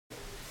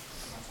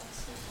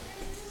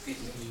I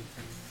think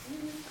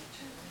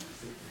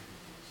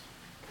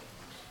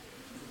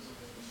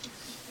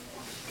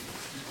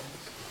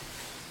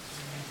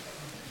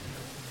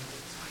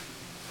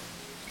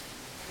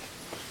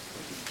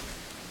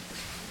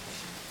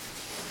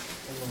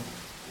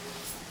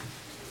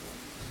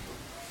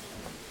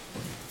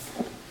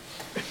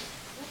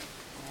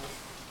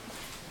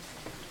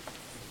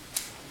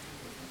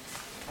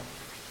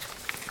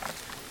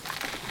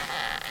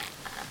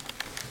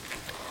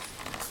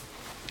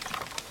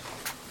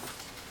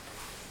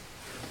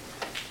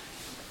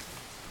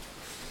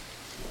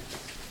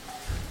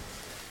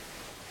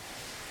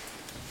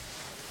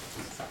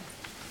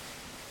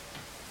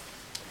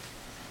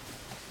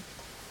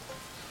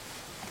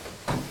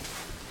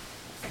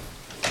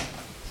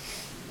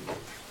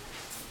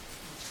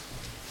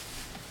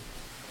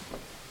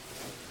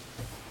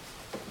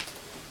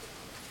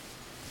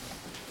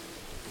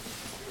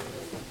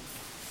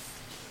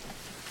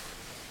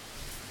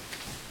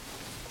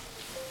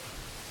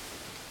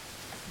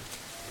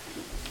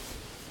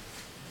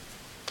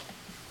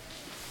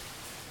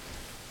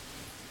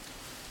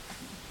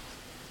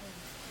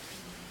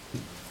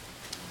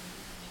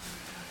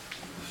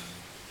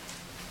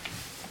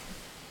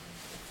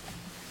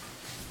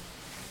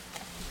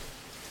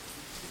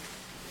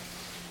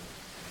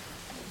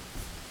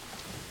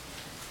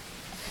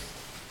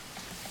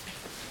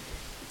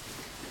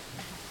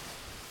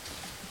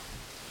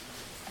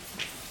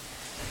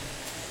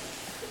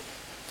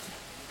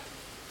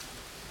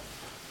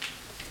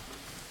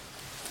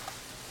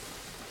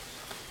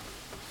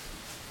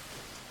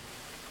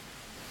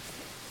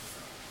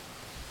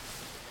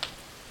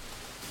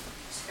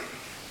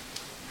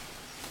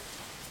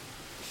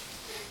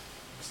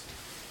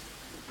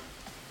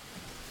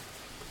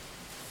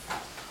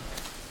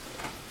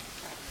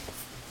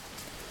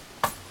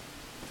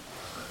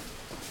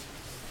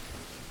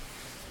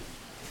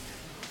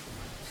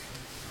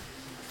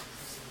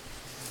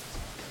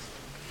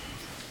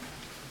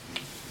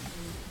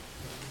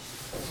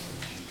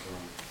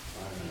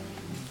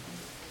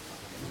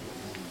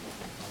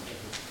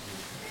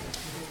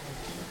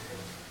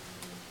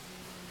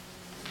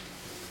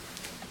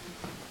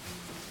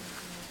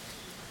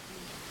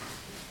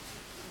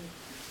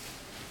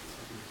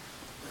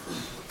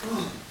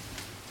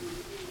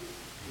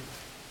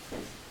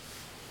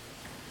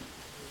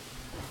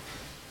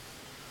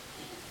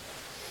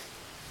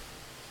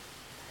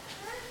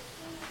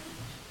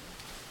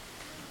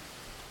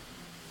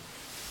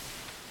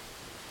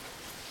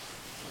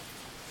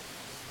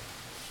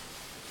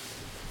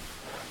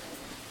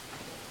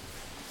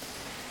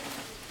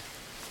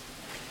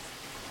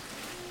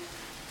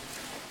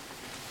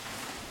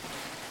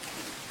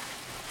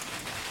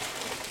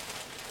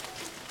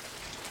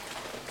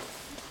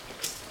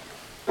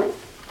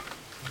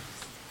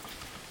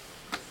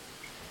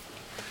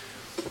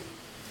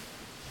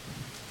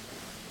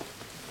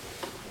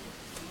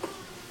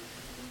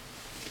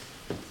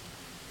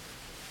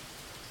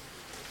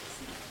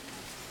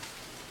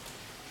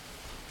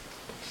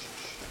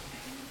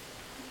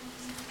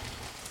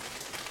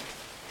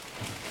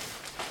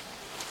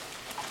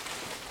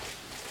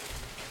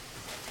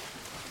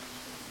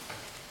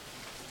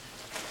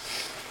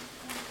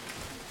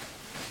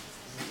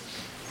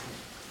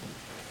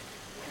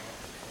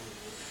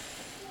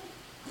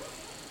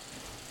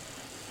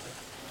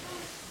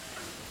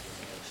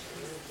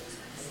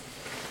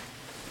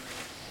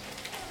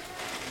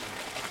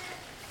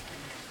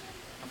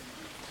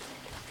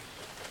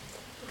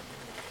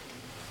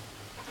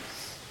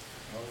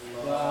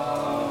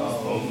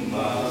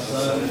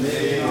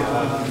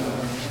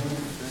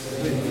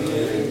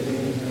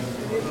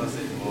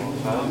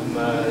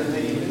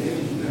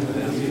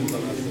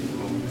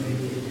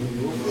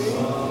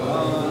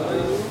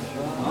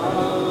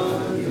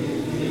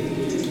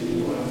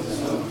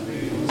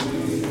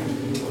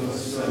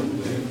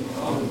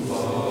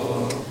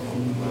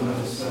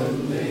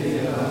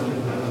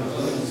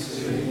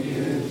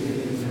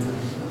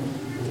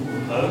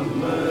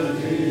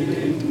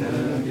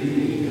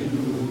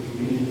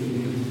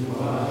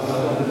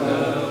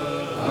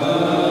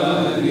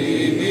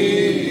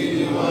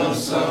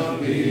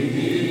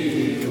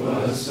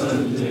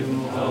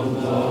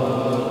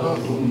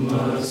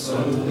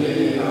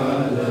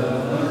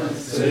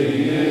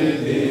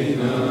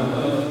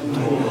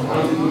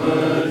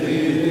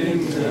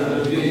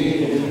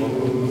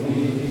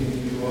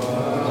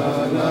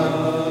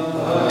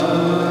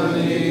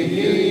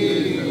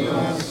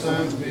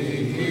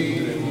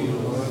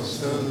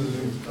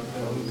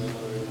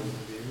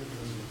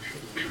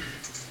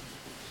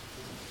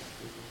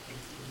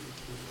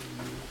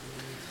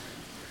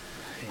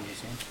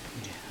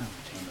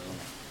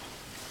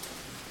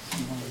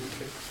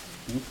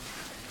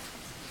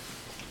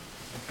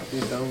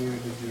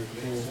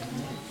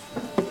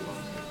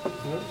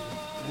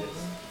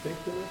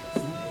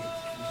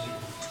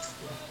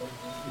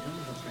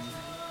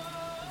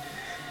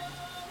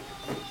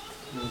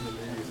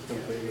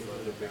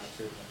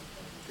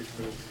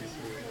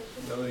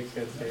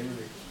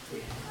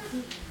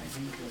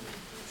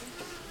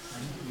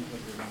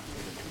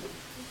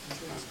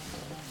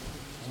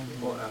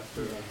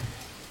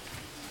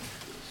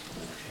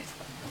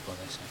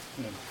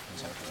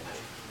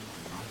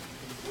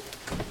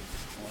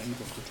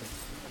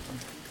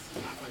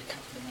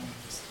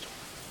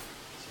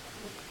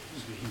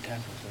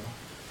Everybody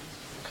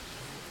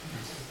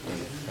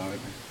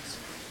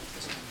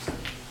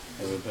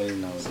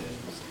nowadays,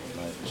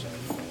 life is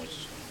like how much.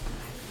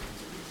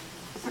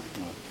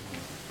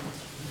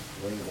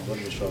 What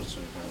are the shorts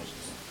and how much?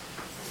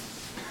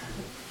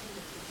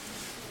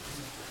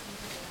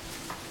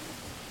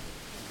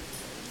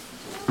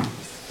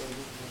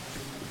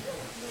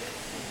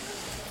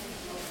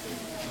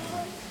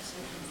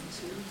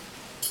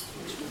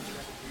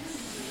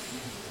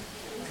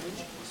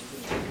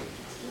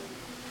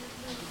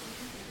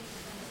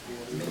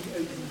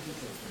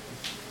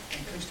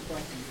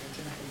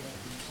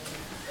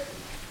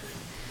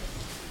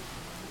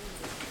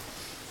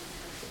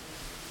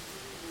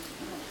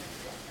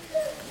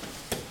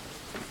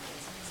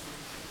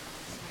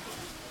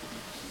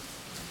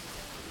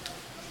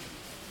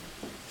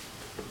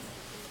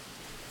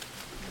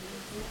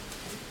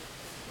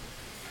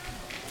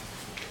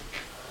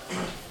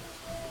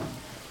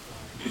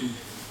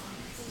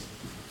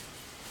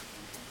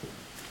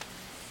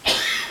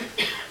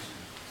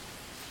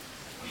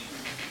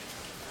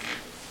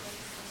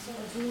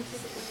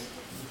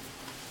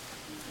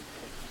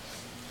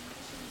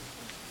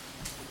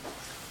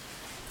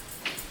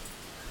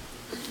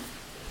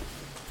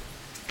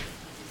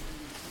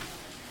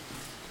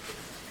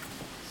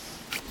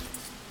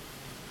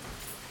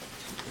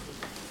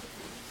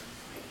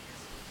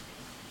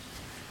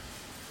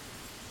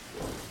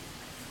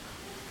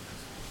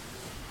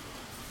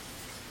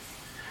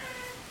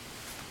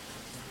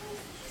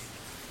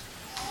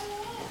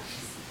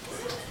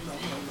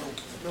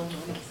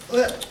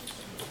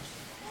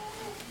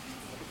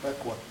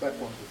 Back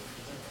one.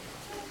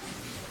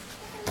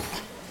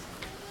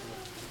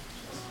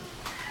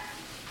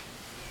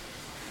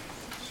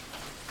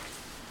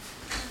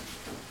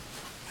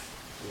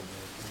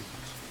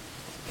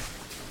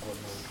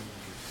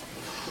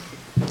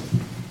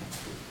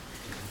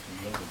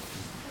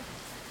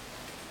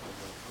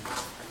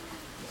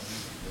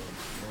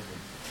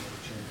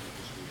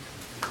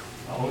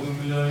 أعوذ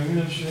بالله من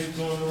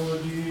الشيطان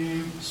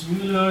الرجيم. بسم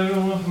الله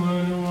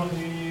الرحمن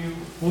الرحيم.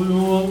 قل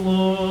هو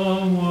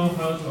الله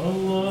أحد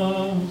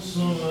الله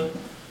الصمد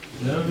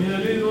لم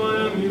يلد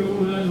ولم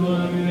يولد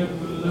ولم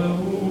يكن له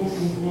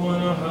كفوا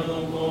أحد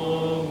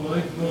الله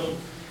أكبر.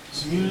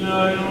 بسم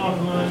الله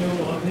الرحمن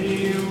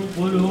الرحيم.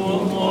 قل هو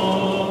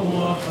الله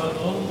أحد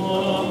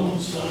الله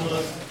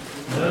الصمد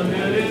لم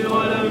يلد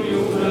ولم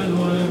يولد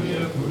ولم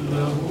يكن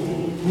له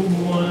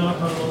كفوا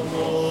أحد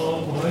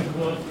الله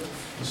أكبر.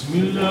 بسم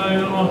الله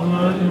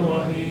الرحمن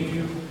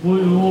الرحيم.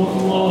 قل هو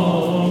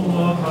الله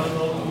أحد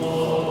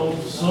الله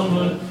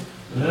الصمد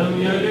لم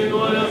يلد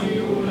ولم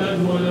يولد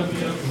ولم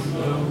يكن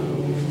له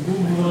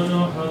كفوا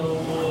أحد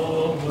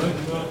الله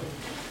أكبر.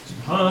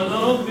 سبحان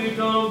ربك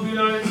رب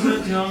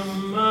العزة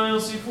عما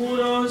يصفون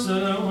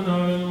وسلام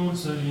على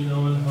المرسلين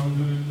والحمد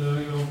لله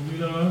رب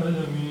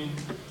العالمين.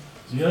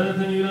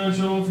 زيادة إلى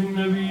شرف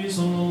النبي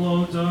صلى الله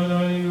تعالى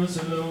عليه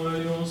وسلم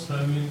وآله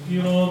وأصحابه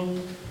الكرام،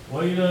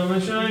 وإلى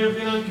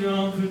مشايخنا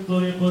الكرام في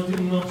الطريقة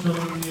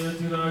النقشبندية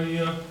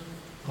العالية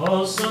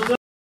خاصة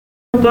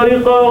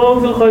طريقة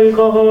غوث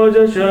الخليقة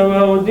خواجة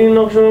شهاب الدين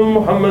نقشبند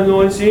محمد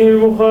الويسي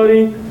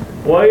البخاري،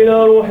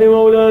 وإلى روح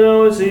مولانا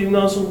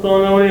وسيدنا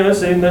سلطان أولياء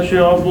سيدنا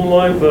الشيخ عبد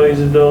الله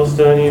الفايز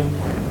الدغستاني،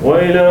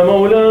 وإلى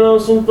مولانا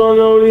سلطان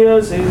أولياء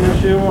سيدنا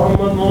الشيخ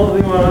محمد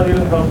ناظم علي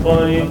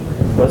الحقاني،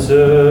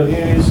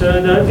 وسائر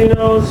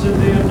ساداتنا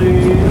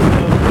والصديقين.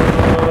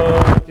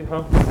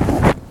 الفاتحة.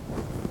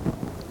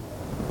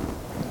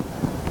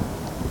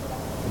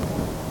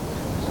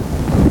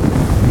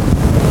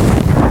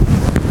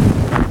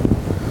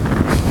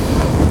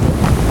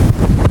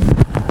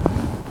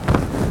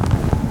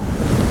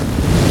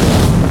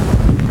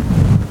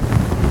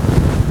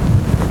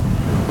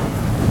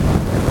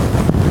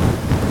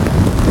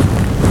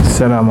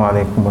 السلام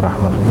عليكم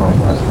ورحمة الله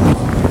وبركاته.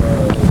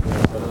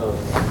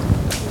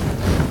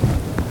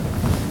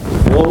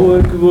 الله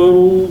أكبر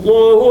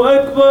الله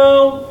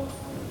أكبر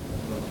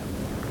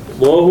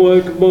الله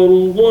أكبر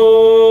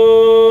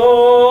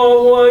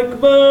الله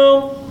أكبر.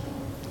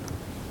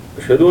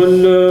 أشهد أن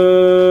لا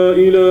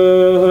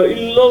إله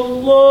إلا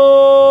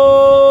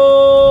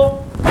الله.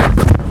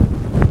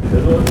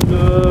 أشهد أن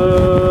لا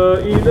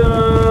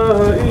إله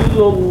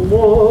إلا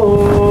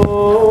الله.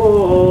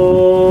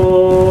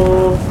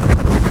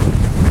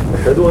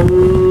 أشهد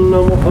أن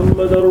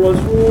محمدا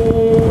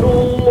رسول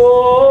الله.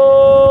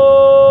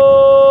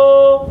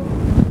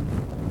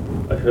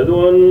 أشهد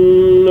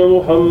أن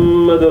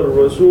محمدا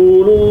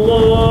رسول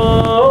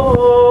الله.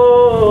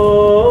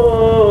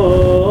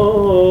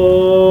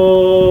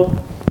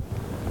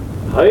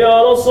 حي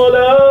على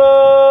الصلاة.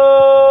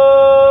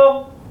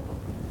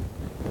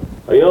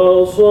 حي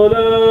على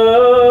الصلاة.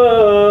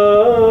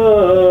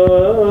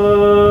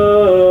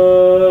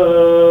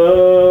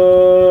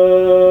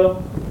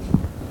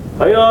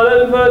 حي على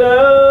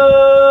الفلاح.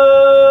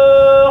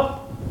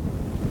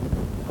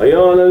 حي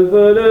على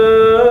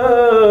الفلاح.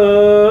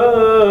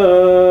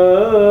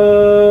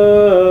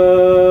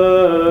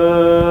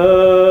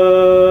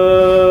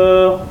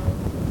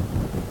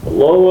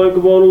 الله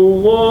أكبر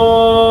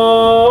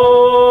الله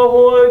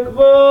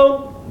أكبر.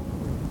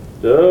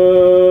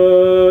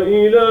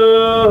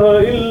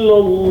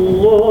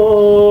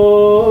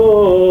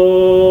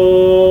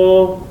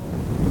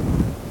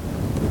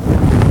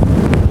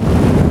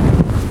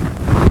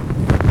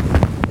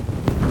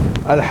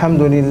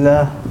 الحمد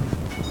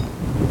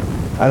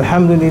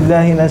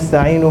لله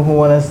نستعينه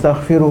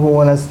ونستغفره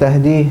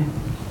ونستهديه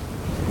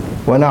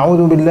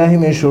ونعوذ بالله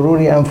من شرور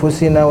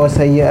أنفسنا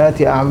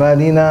وسيئات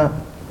أعمالنا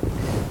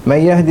من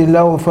يهد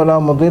الله فلا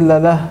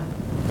مضل له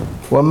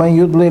ومن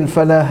يضلل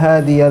فلا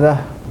هادي له.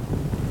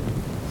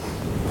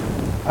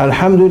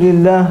 الحمد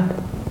لله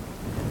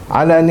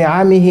على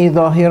نعمه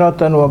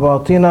ظاهرة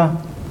وباطنة،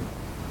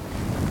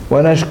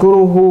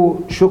 ونشكره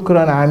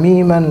شكرا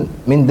عميما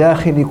من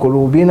داخل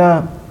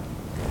قلوبنا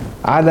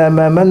على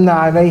ما من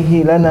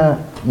عليه لنا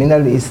من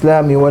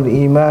الإسلام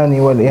والإيمان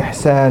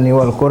والإحسان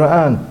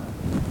والقرآن.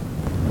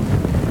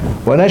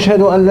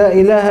 ونشهد أن لا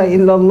إله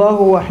إلا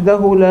الله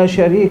وحده لا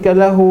شريك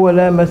له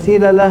ولا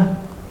مثيل له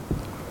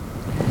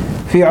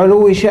في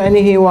علو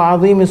شأنه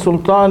وعظيم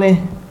سلطانه.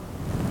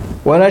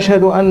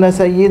 ونشهد أن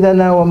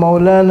سيدنا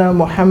ومولانا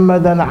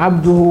محمدا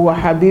عبده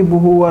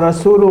وحبيبه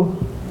ورسوله،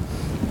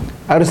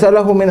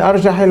 أرسله من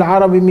أرجح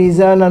العرب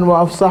ميزانا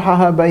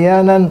وأفصحها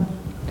بيانا،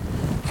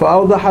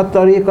 فأوضح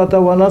الطريقة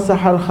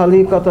ونصح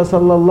الخليقة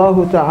صلى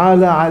الله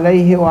تعالى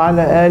عليه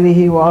وعلى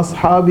آله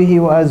وأصحابه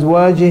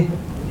وأزواجه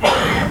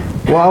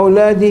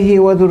وأولاده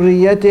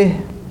وذريته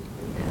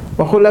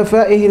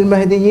وخلفائه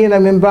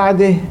المهديين من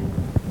بعده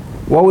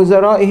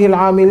ووزرائه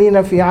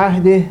العاملين في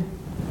عهده،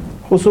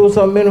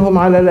 خصوصا منهم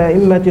على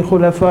الأئمة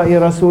خلفاء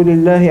رسول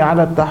الله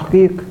على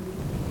التحقيق،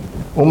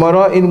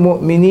 أمراء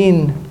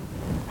المؤمنين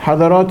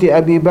حضرات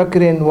أبي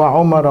بكر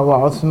وعمر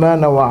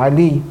وعثمان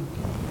وعلي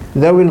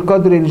ذوي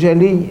القدر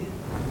الجلي،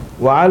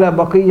 وعلى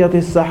بقية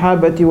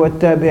الصحابة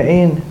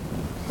والتابعين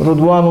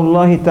رضوان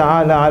الله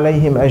تعالى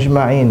عليهم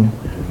أجمعين.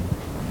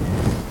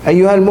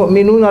 أيها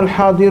المؤمنون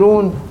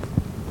الحاضرون،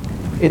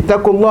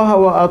 اتقوا الله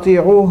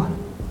وأطيعوه،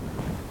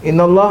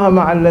 إن الله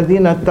مع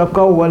الذين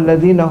اتقوا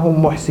والذين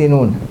هم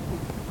محسنون.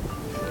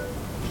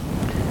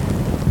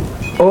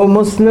 O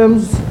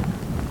Muslims,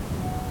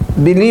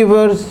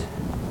 believers,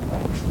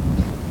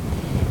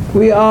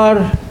 we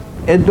are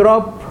a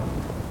drop,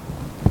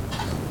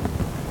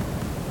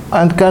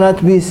 and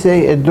cannot be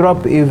say a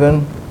drop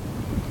even,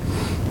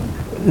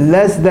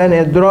 less than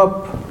a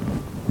drop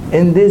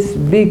in this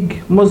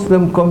big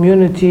Muslim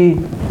community,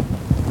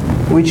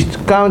 which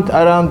count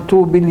around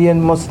 2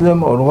 billion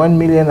Muslim or 1.5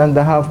 million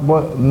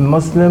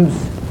Muslims.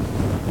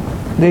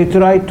 They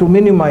try to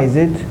minimize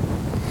it,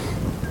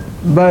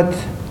 but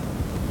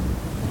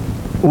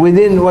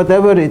within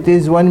whatever it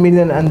is, 1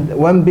 billion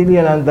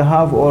and a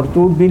half or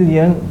 2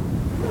 billion,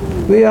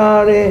 we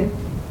are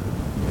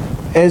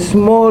a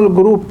small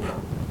group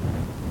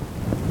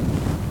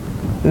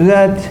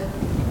that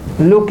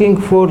looking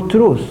for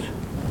truth.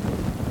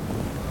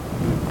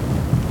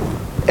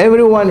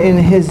 Everyone in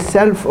his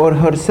self or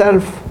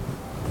herself,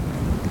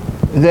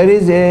 there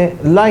is a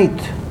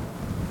light,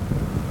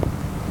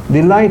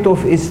 the light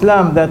of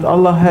Islam that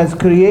Allah has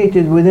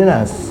created within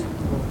us.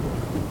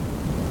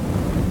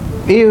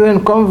 Even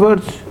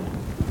converts,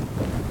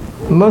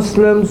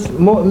 Muslims,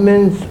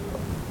 mu'mins,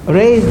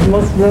 raised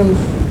Muslims,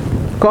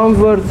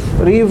 converts,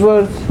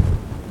 reverts,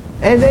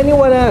 and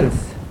anyone else,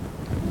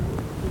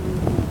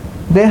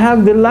 they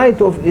have the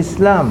light of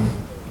Islam.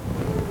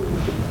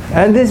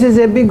 And this is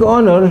a big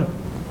honor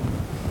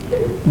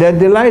that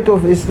the light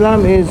of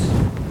Islam is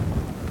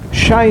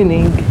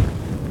shining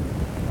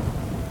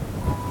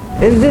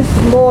in this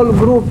small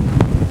group,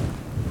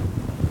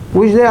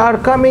 which they are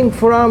coming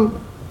from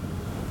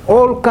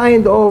all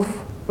kind of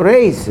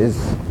races,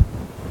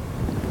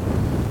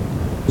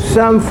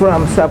 some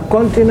from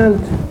subcontinent,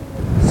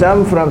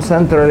 some from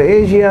Central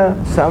Asia,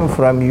 some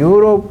from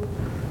Europe,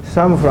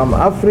 some from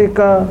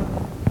Africa,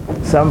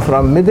 some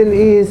from Middle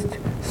East,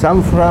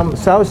 some from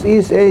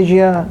Southeast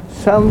Asia,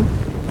 some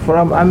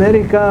from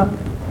America.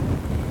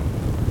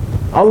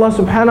 Allah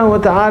subhanahu wa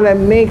ta'ala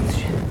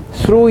makes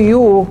through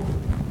you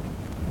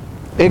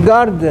a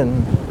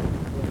garden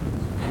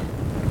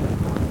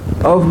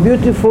of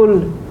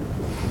beautiful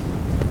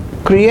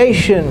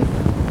creation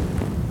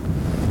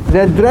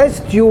that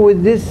dressed you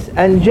with this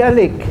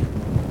angelic,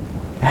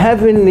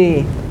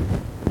 heavenly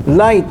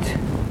light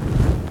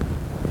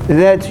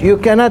that you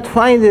cannot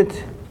find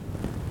it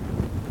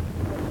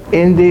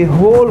in the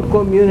whole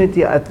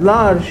community at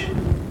large,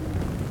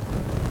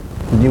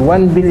 the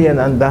 1.5 billion,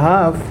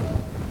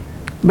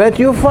 but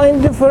you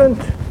find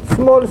different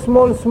small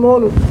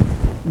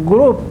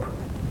group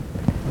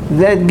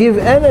that give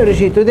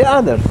energy to the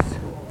others.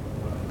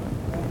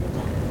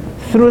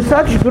 Through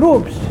such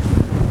groups,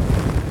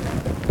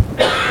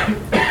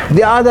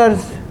 the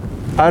others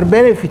are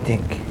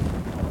benefiting,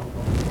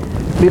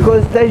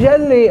 because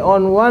tajalli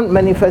on one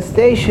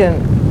manifestation,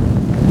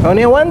 on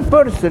a one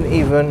person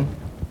even,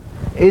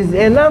 is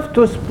enough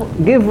to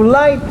give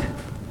light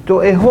to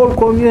a whole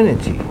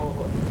community.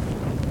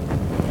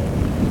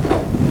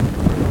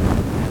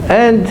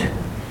 And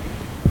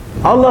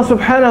Allah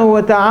subhanahu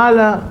wa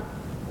ta'ala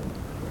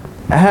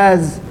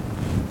has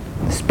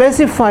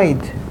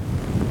specified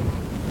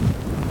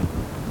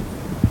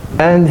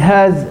and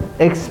has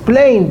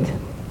explained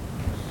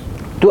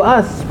to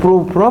us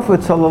through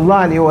Prophet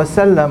sallallahu alaihi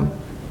wasallam,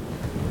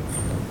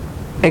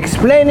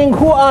 explaining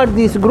who are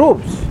these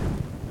groups.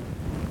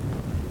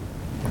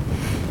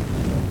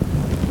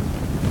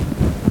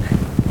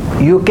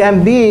 you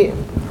can be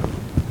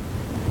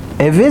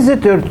a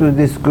visitor to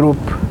this group,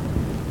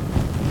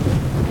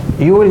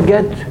 you will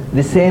get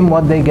the same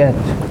what they get.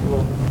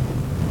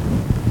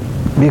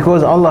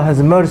 Because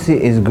Allah's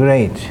mercy is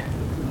great.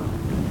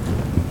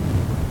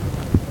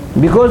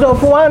 Because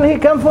of one, He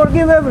can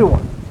forgive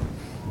everyone.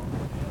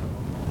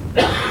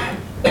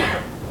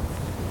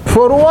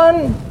 For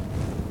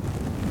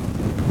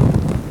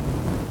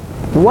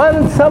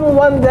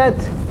someone that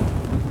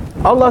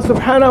Allah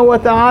subhanahu wa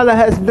ta'ala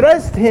has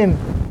dressed him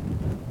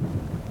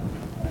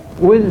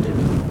with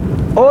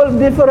all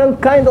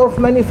different kind of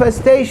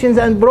manifestations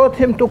and brought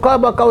him to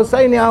Qaba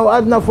Qawsaini aw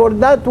Adna, for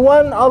that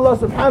one Allah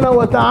subhanahu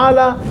wa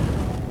ta'ala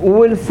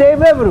will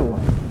save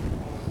everyone.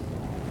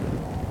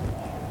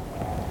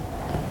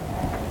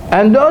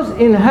 And those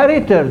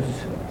inheritors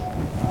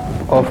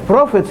of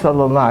Prophet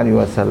sallallahu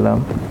alaihi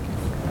wasallam,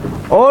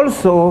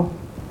 also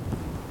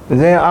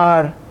they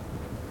are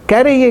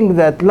carrying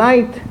that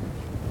light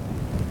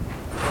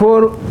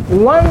for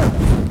one,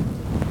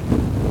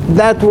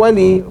 that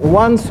wali,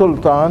 one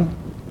sultan,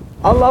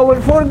 Allah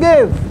will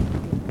forgive.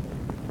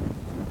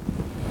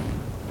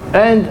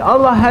 And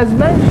Allah has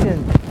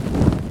mentioned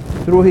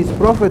through His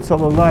Prophet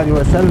sallallahu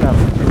alaihi wasallam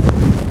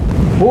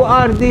who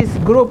are this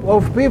group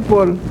of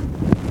people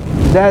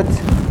that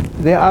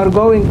they are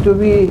going to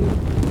be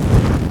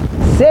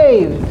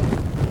saved.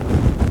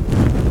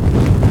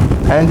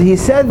 And He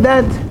said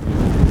that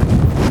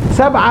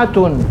سبعة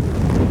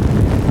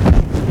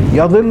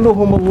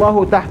يظلهم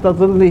الله تحت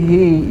ظله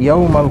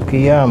يوم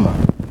القيامة.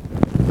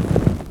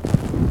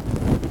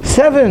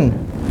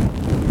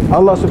 7,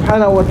 Allah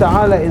subhanahu wa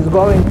ta'ala is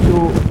going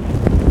to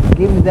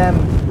give them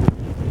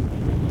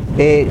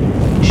a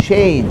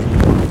shade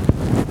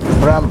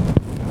from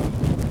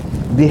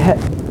the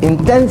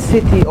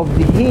intensity of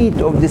the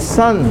heat of the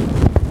sun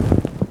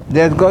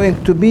that's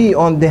going to be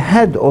on the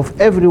head of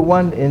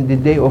everyone in the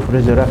day of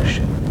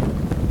resurrection.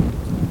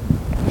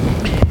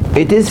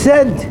 It is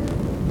said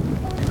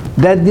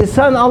that the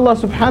sun, Allah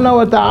subhanahu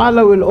wa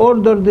ta'ala will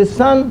order the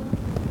sun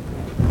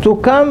to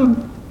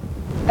come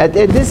at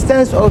a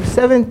distance of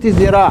 70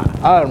 zira,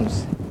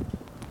 arms,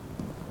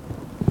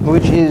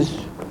 which is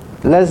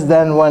less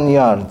than 1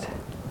 yard,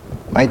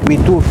 might be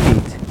 2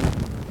 feet.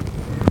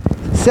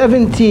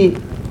 70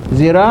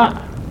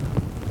 zira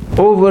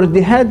over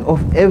the head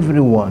of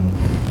everyone,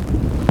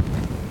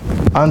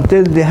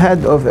 until the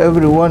head of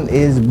everyone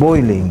is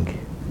boiling,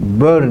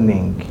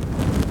 burning.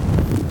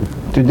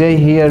 Today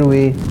here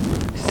we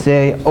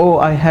say, oh,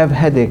 I have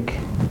headache.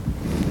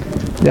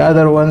 The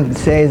other one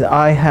says,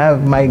 I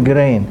have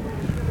migraine.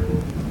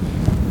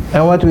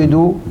 And what we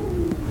do?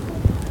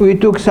 We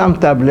took some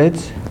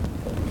tablets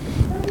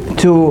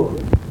to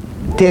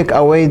take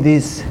away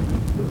this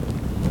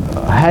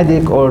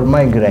headache or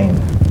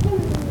migraine.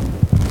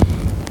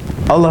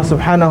 Allah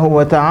subhanahu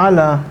wa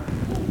ta'ala,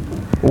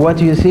 what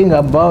you think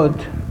about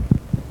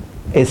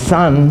a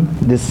sun,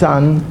 the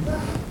sun,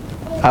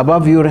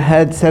 above your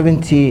head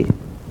 70,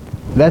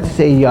 let's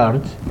say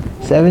yards,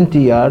 70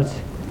 yards,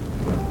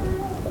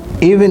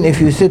 even if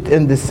you sit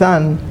in the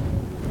sun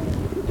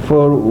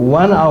for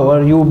 1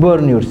 hour, you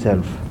burn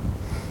yourself.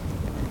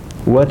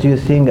 What do you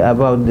think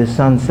about the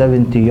sun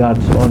 70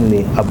 yards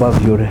only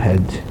above your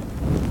head?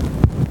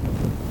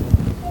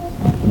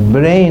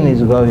 Brain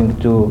is going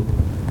to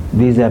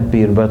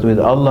disappear, but with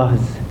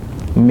Allah's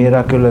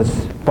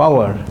miraculous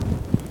power,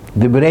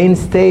 the brain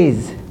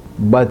stays,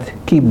 but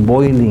keep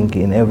boiling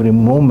in every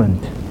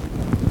moment.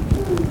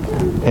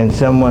 And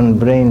someone's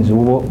brain's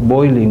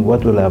boiling,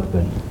 what will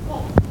happen?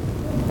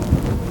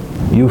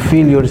 You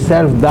feel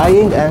yourself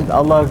dying and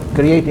Allah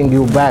creating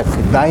you back,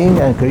 dying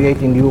and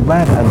creating you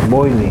back and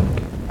boiling.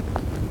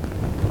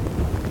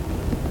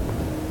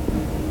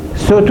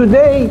 So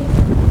today,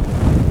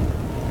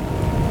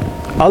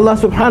 Allah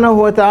subhanahu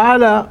wa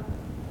ta'ala,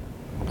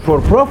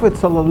 for Prophet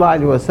sallallahu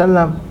alaihi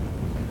wasallam,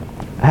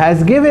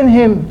 has given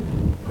him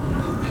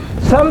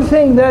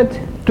something that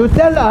to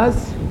tell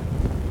us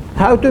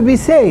how to be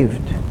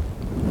saved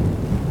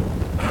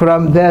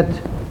from that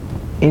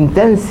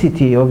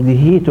intensity of the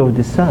heat of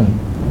the sun.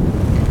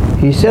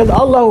 He said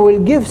Allah will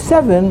give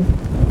 7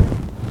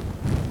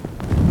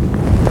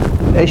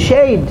 a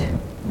shade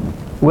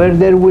where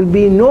there will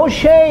be no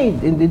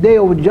shade in the day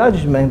of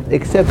judgment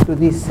except to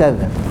these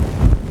 7.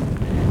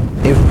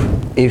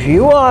 If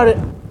you are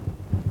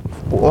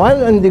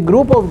one in the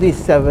group of these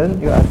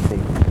 7, you are safe.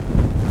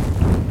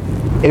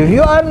 If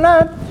you are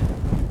not,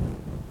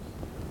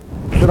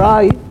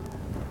 try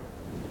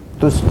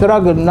to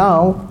struggle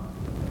now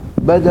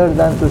better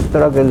than to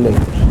struggle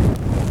later.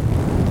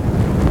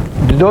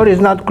 The door is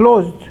not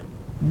closed.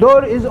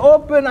 Door is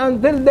open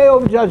until day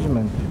of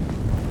judgment.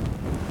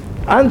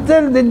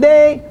 Until the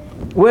day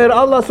where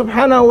Allah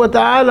subhanahu wa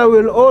ta'ala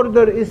will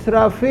order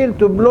Israfil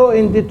to blow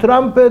in the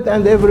trumpet,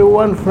 and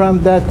everyone from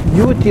that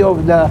beauty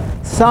of the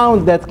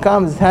sound that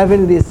comes,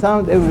 heavenly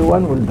sound,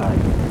 everyone will die.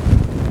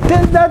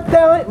 Till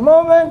that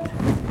moment,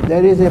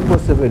 there is a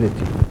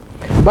possibility.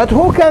 But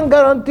who can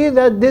guarantee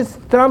that this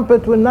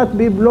trumpet will not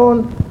be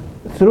blown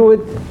through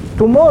it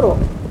tomorrow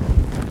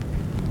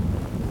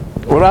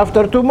or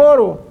after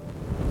tomorrow?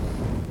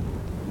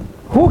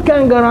 Who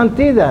can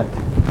guarantee that?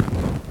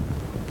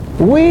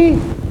 We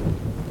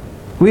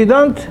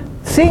don't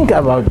think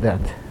about that.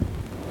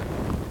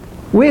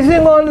 We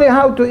think only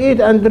how to eat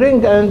and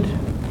drink and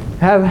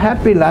have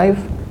happy life,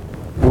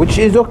 which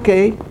is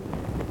okay,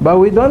 but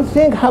we don't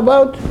think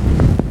about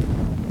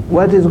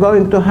what is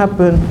going to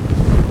happen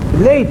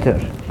later.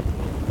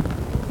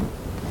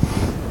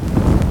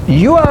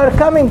 You are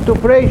coming to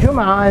pray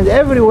Jum'ah, and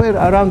everywhere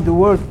around the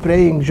world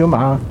praying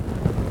Jum'ah,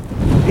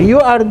 you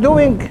are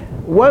doing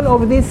one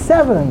of these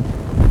 7.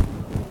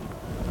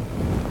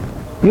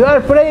 You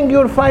are praying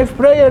your 5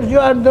 prayers, you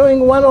are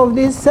doing one of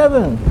these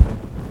 7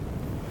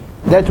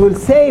 that will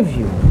save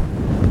you.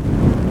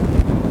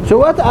 So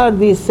what are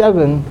these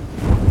 7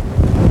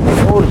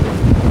 orders?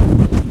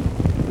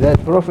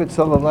 That Prophet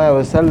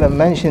ﷺ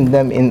mentioned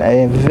them in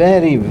a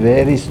very,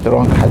 very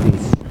strong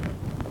hadith.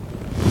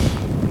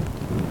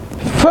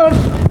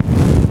 First,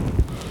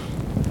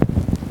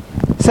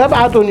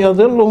 سبعة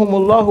يظلهم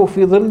الله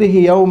في ظله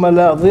يوم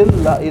لا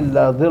ظل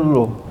إلا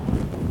ظله.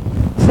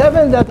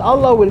 7 that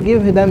Allah will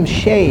give them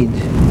shade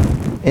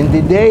in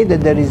the day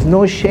that there is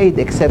no shade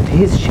except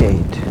His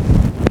shade.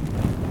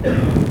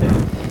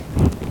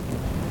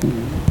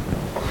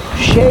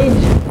 Shade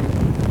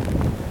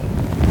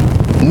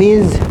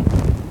means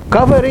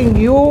covering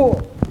you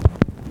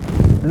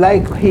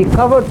like He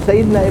covered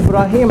Sayyidina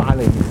Ibrahim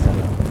alayhi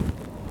salam.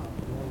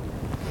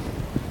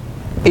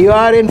 You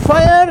are in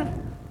fire,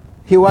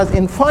 he was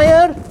in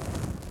fire,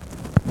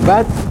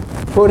 but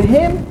for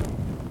him,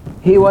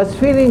 he was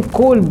feeling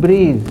cool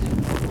breeze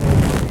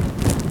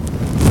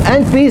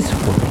and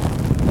peaceful.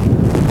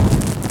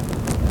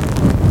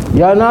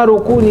 يا نار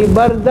كوني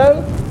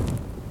بردا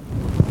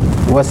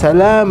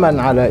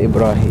وسلاما على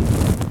إبراهيم.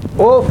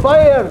 Oh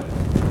fire,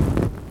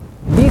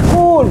 be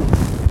cool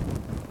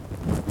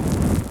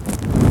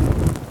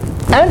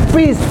and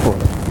peaceful.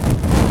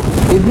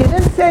 If he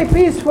didn't say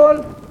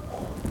peaceful,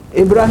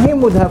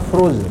 Ibrahim would have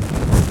frozen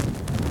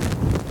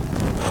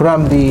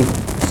from the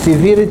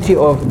severity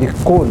of the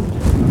cold.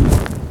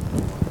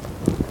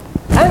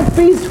 And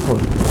peaceful.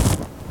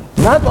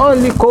 Not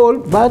only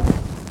cold, but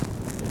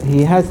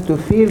he has to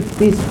feel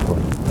peaceful.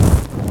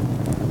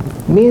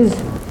 Means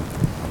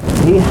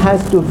he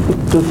has to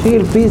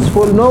feel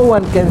peaceful. No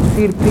one can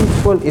feel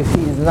peaceful if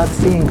he is not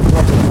seeing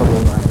Prophet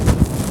ﷺ.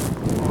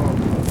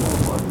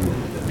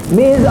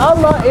 Means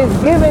Allah is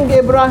giving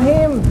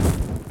Ibrahim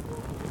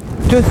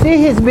to see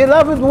his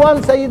beloved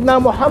one,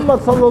 Sayyidina Muhammad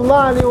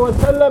sallallahu alayhi wa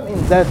sallam,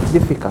 in that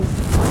difficulty.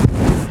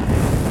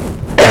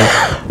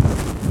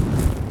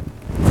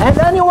 And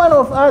any one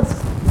of us,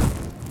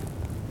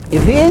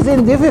 if he is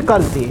in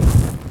difficulty,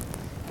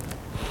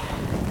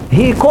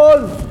 he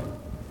calls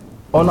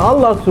on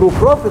Allah through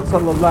Prophet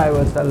sallallahu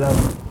alayhi wa sallam,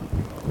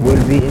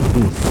 will be in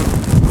peace.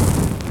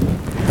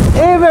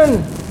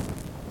 Even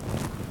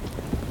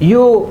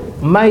you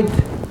might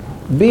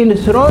be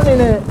thrown in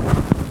a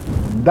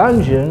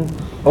dungeon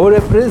or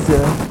a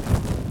prison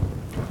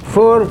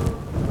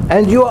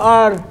and you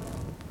are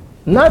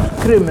not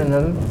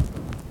criminal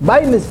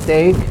by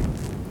mistake,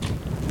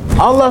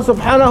 Allah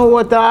subhanahu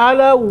wa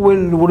ta'ala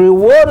will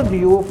reward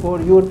you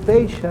for your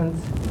patience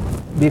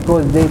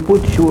because they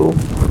put you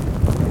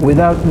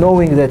without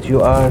knowing that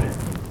you are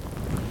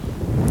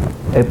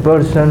a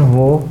person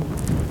who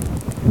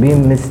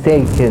been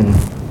mistaken.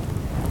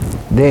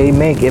 They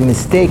make a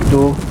mistake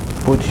to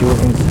put you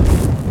inside.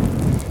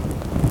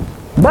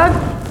 But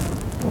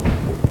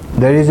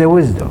there is a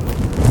wisdom.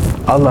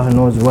 Allah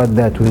knows what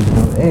that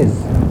wisdom is.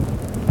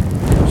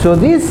 So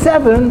these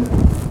 7,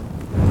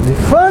 the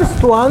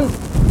first one,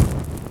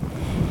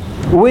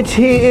 which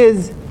he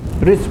is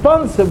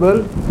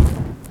responsible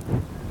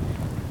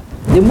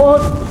the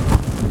most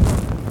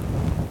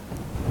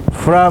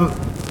from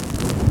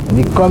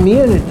the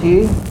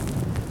community.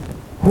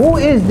 Who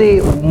is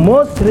the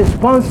most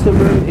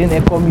responsible in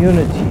a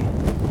community?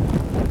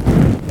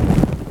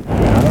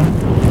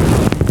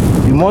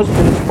 The most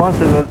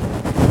responsible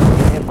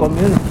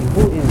community,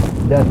 who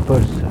is that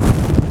person?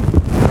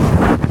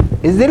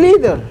 Is the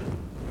leader.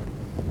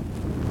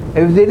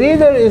 If the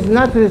leader is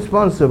not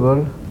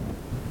responsible,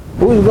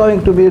 who is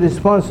going to be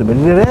responsible?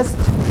 The rest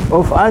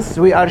of us,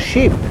 we are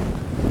sheep.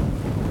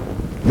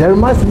 There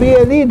must be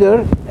a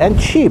leader and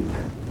sheep,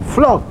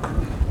 flock.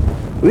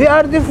 We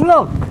are the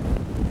flock.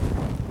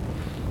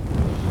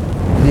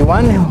 The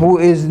one who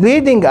is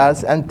leading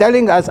us and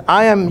telling us,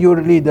 I am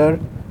your leader,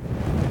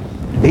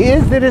 he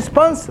is the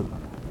responsible.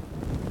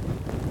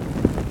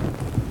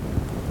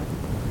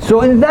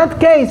 So in that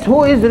case,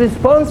 who is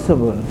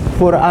responsible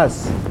for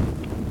us?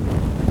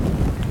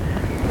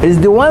 Is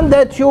the one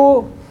that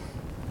you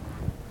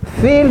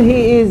feel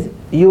he is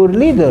your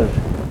leader.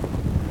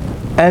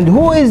 And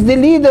who is the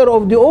leader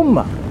of the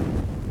ummah?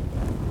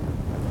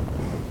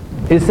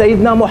 Is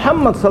Sayyidina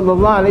Muhammad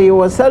sallallahu alayhi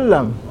wa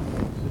sallam.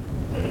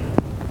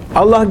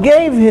 Allah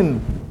gave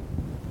him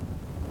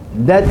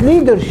that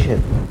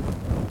leadership.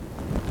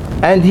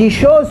 And he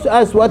shows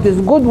us what is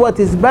good, what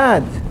is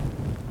bad.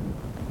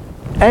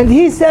 And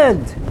he said,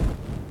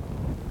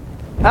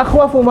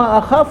 أخوف ما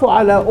أخاف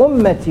على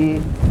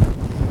أمتي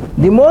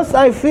The most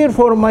I fear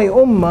for my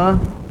ummah,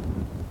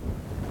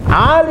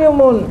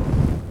 alimun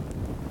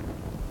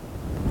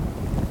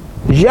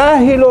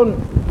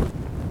jahilun,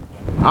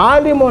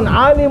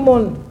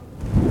 alimun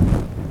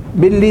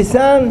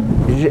باللسان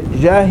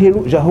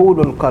جهول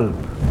القلب.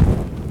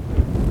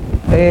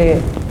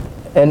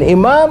 An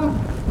imam,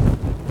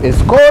 a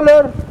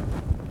scholar,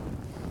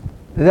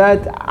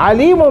 that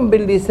alimun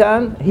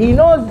باللسان, he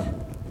knows,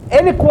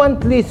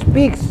 eloquently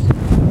speaks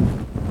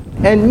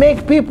and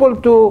make people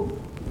to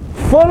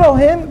follow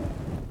him,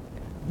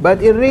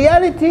 but in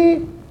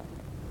reality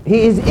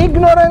he is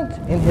ignorant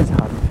in his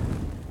heart.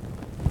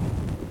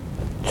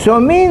 So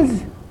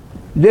means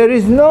there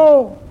is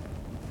no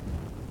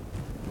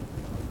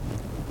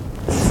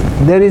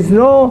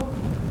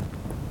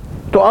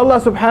to Allah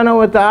subhanahu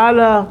wa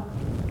ta'ala,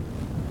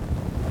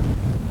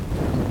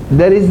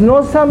 there is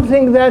no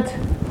something that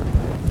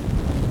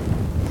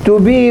to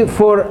be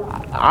for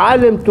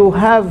alim to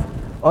have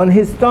on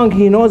his tongue.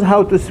 He knows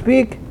how to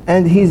speak,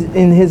 and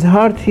in his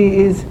heart he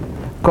is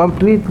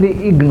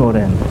completely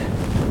ignorant.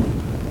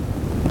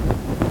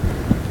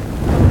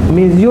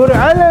 Means your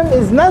alim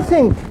is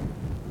nothing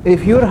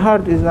if your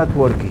heart is not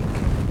working.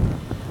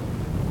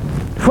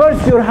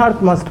 First your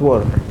heart must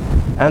work.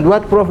 And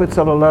what Prophet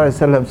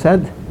ﷺ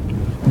said,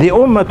 the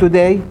ummah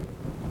today,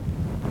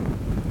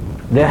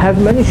 they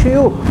have many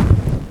shuyukh.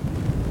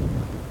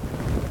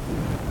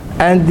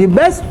 And the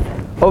best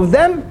of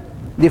them,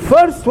 the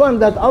first one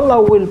that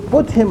Allah will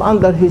put him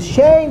under his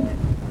shade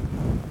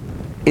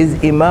is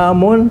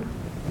imamun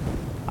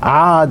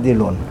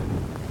adilun,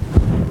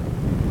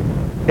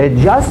 a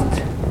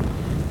just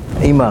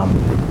imam.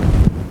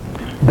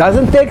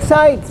 Doesn't take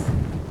sides.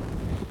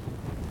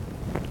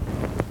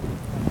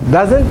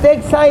 Doesn't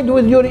take side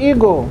with your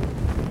ego.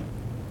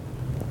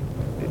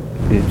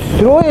 It's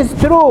true is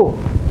true.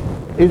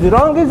 It's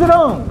wrong is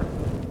wrong.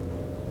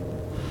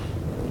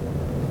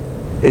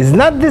 It's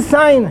not the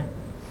sign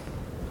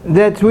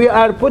that we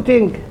are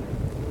putting,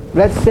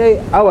 let's say,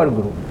 our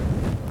group.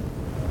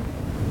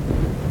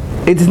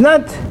 It's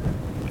not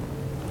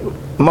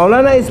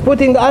Maulana is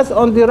putting us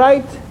on the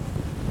right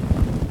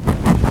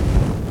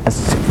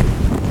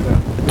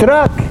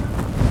track.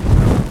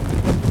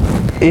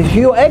 If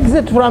you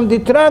exit from the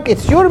track,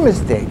 it's your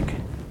mistake.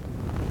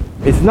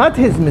 It's not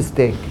his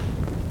mistake.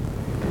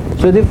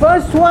 So the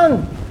first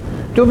one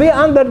to be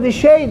under the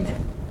shade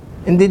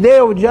in the day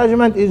of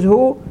judgment is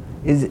who?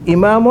 Is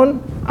Imamun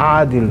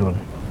Adilun.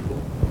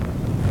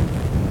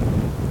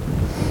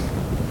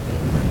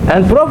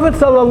 And Prophet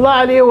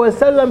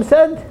ﷺ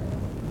said,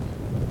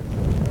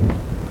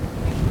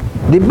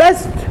 the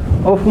best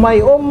of my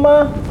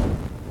ummah,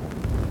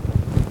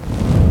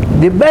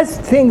 the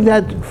best thing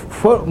that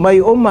my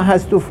ummah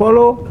has to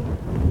follow,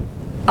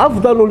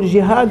 Afdalul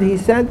Jihad, he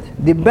said,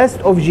 the best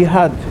of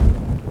jihad.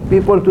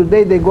 People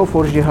today, they go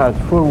for jihad.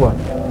 For what?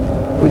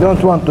 We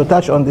don't want to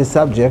touch on this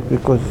subject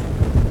because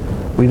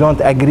we don't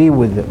agree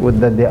with what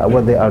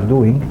they are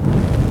doing.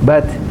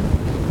 But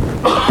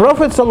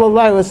Prophet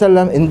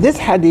ﷺ, in this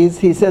hadith,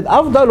 he said,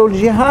 Afdalul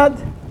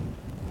Jihad,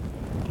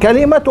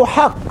 kalimatu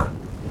haqq,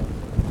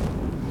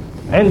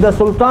 عند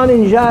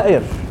سلطان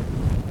جائر.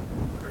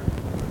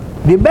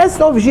 The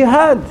best of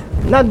jihad,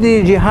 not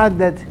the jihad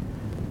that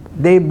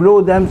they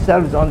blow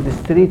themselves on the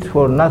streets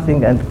for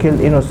nothing and kill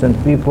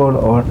innocent people,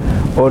 or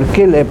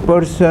kill a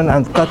person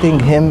and cutting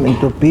him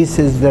into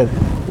pieces, that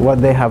what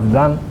they have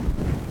done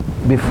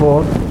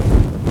before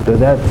to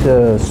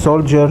that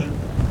soldier.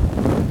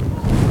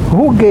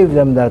 Who gave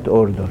them that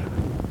order?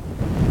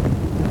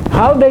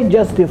 How they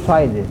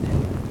justified it?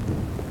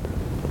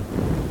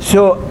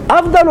 So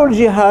Afdalul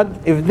Jihad,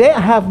 if they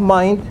have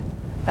mind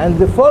and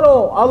they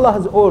follow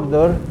Allah's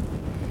order,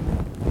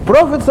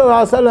 Prophet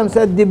ﷺ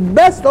said the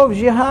best of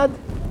jihad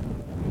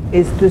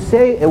is to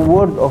say a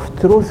word of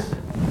truth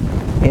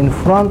in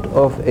front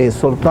of a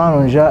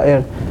Sultan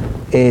Ja'ir,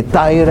 a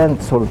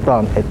tyrant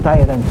sultan, a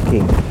tyrant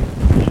king.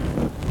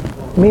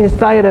 Means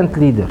tyrant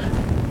leader.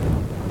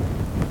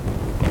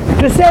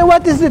 To say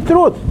what is the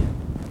truth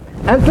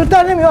and to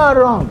tell him you are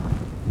wrong.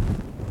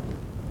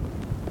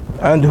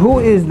 And who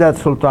is that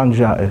Sultan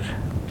Ja'ir?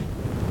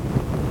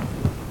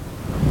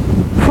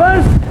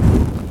 First,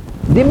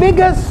 the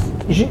biggest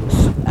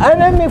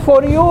enemy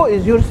for you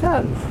is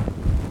yourself.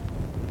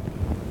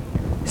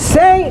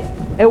 Say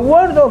a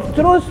word of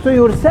truth to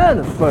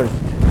yourself first.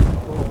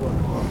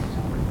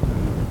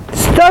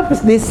 Stop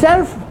the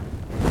self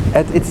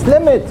at its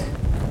limit.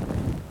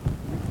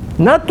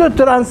 Not to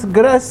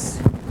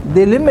transgress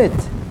the limit.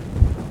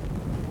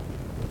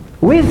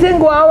 We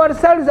think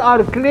ourselves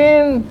are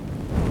clean,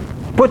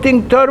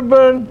 putting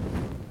turban,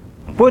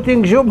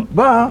 putting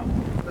jubbah,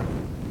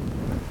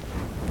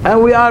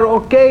 and we are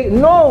okay.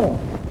 No.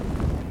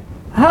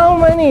 How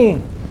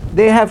many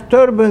they have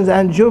turbans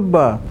and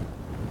jubbah?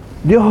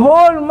 The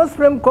whole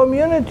Muslim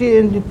community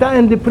in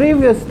the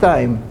previous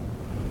time,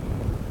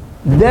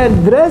 their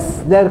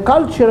dress, their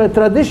cultural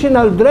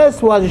traditional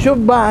dress was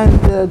jubbah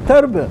and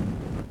turban.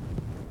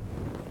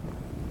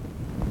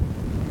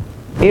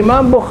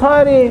 Imam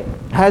Bukhari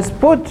has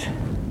put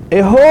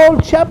a whole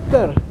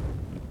chapter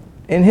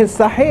in his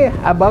Sahih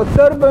about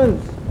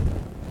turbans,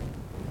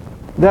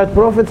 that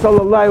Prophet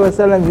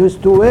ﷺ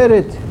used to wear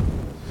it.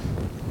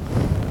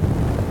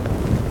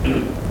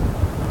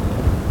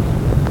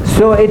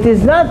 So it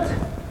is not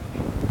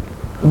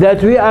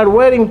that we are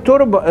wearing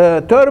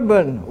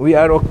turban, we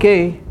are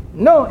okay.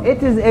 No,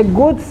 it is a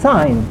good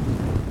sign,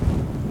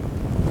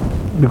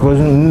 because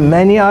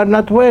many are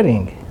not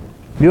wearing.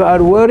 You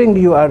are wearing,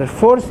 you are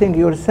forcing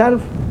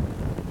yourself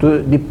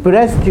to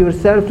depress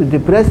yourself, to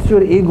depress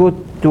your ego,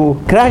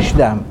 to crush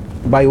them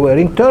by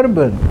wearing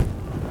turban.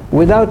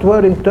 Without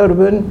wearing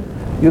turban,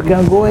 you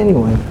can go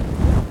anywhere.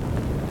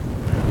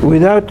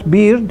 Without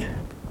beard,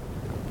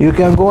 you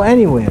can go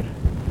anywhere.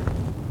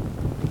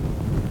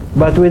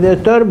 But with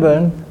a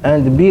turban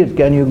and beard,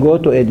 can you go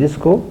to a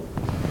disco?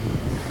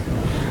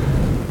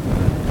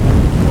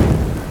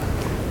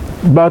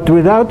 But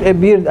without a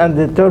beard and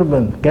a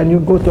turban, can you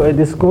go to a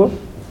disco?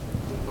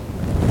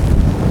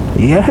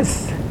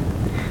 Yes.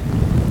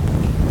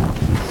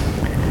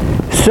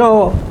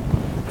 So,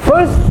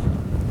 first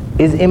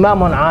is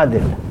Imamun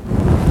Adil.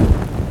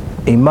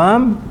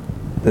 Imam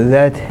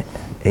that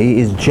he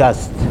is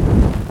just.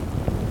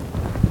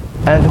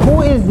 And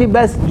who is the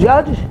best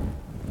judge?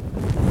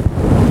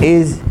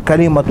 Is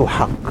kalimatu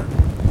haqq.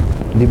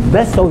 The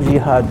best of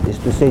jihad is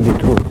to say the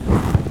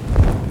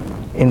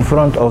truth in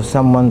front of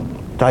someone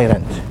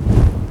tyrant.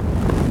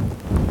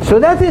 So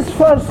that is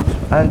first,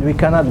 and we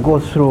cannot go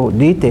through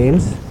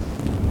details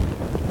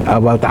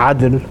about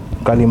adl.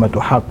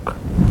 Kalimatu haqq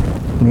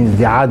means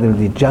the adl,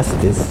 the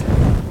justice.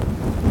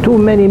 Too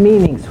many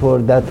meanings for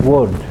that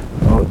word,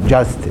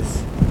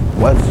 justice.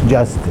 What's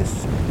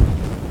justice?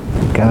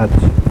 Cannot,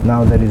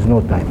 now there is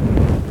no time.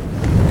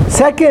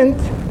 Second,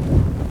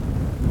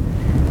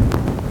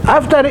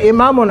 after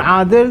Imamun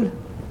Adil,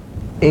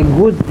 a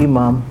good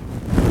Imam,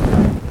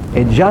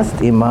 a just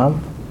Imam,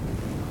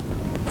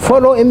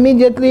 follow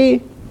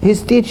immediately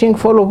his teaching,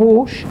 follow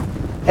who?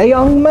 A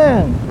young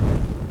man.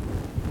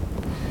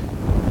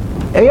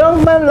 A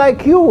young man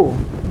like you,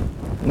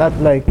 not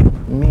like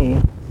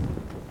me.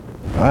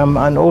 I'm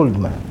an old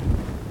man.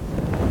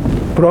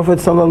 Prophet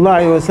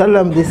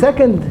ﷺ, the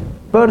second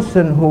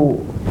person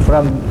who,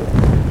 from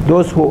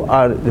those who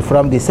are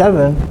from the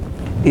seven,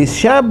 is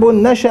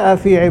shabun nasha'a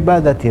fi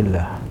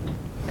ibadatillah.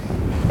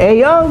 A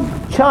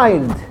young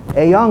child,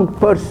 a young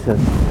person,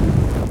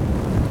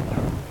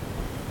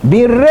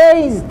 be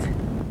raised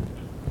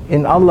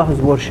in Allah's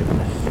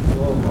worshipness.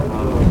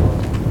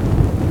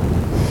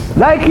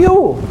 Like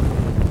you,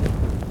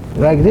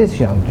 like this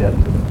young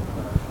gentleman,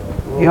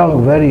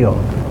 young, very young,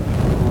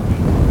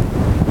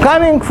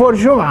 coming for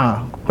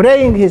Jum'ah,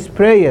 praying his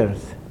prayers.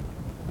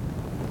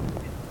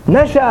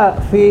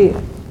 Nasha'a fi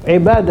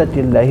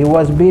ibadatillah. He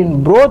was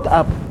being brought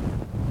up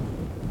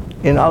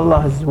in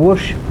Allah's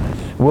worship,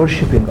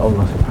 worshipping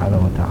Allah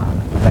subhanahu wa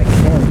ta'ala, like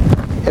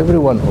him, every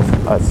one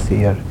of us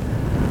here.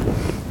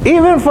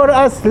 Even for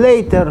us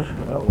later,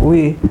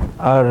 we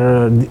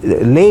are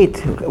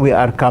late, we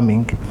are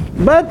coming,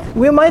 but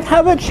we might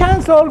have a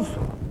chance also.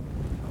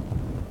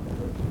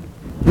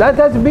 Let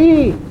us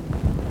be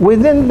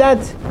within that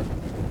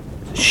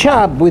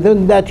shab,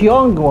 within that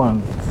young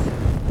one.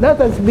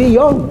 Let us be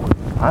young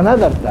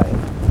another time.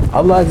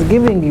 Allah is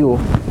giving you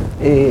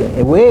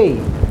a way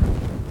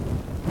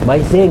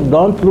by saying,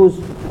 don't lose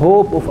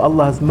hope of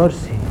Allah's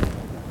mercy.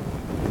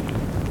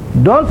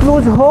 Don't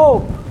lose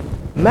hope,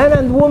 men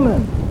and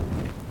women.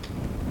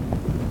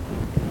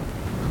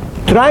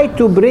 Try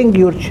to bring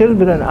your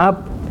children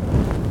up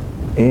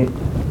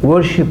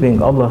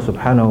worshipping Allah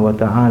subhanahu wa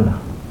ta'ala,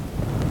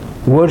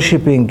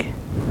 worshipping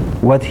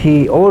what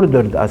He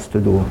ordered us to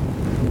do.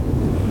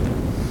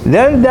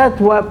 Then that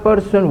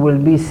person will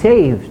be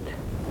saved,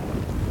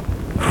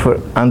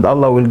 and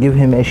Allah will give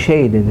him a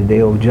shade in the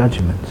day of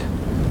judgment.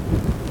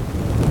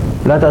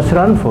 Let us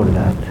run for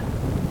that.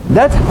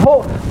 That's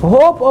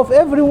hope of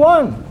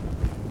everyone.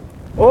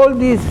 All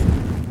these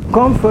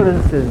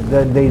conferences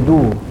that they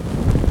do,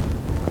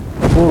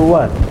 for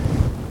what?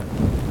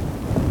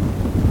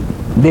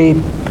 They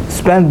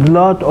spend a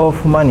lot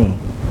of money.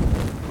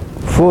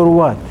 For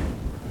what?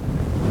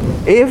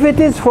 If it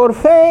is for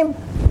fame,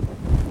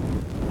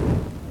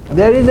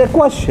 there is a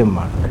question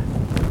mark.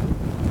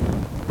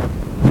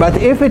 But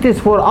if it is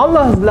for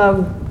Allah's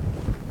love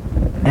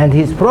and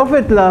His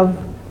Prophet love,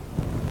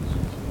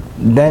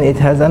 then it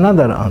has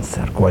another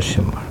answer,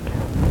 question mark.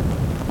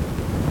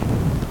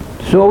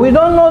 So we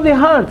don't know the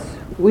hearts.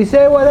 We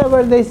say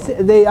whatever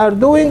they are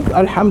doing,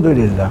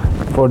 alhamdulillah,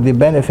 for the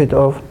benefit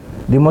of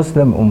the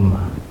Muslim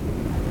Ummah.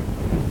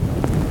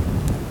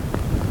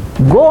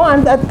 Go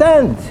and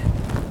attend,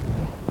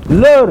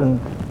 learn,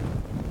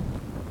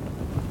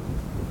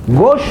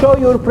 go show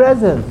your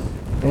presence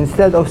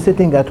instead of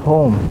sitting at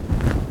home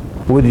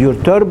with your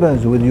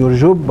turbans, with your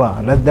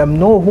jubba. Let them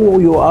know who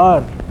you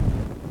are.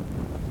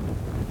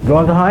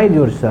 Don't hide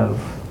yourself,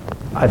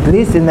 at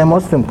least in the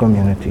Muslim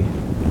community.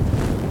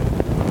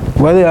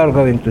 What they are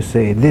going to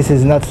say, this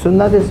is not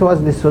sunnah, this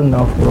was the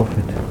sunnah of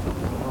Prophet.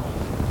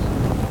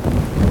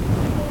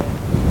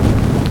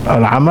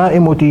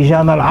 Al-Amaimu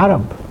Tijan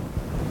al-Arab.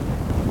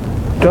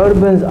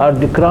 Turbans are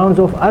the crowns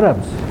of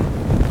Arabs,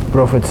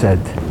 Prophet said.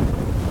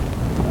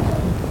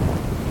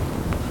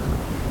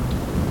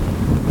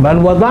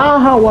 من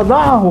وضعها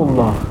وضعه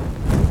الله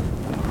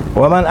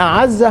ومن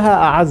أعزها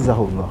أعزه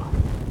الله.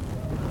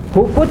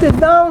 Who put it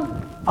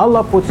down,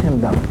 Allah puts him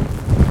down.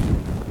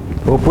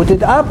 Who put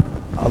it up,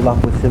 Allah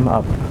puts him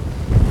up.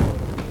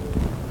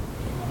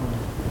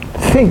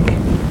 Think.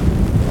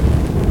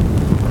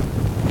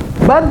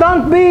 But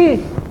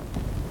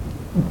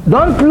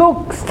don't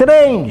look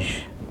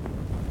strange.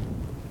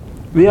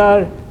 We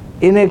are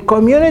in a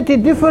community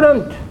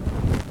different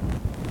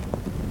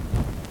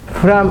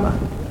from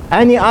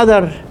any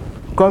other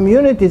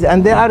communities,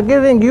 and they are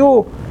giving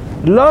you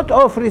lot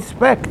of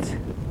respect.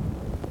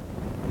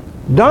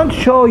 Don't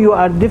show you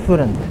are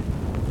different.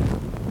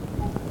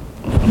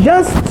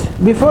 Just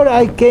before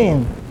I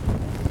came,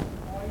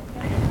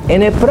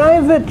 in a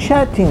private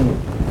chatting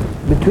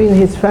between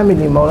his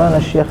family,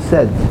 Maulana Sheikh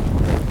said,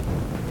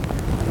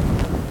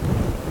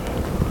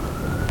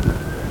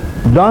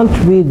 don't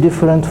be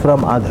different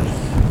from others.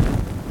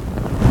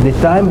 The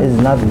time is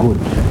not good.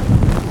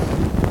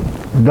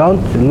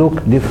 Don't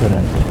look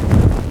different.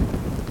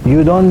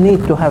 You don't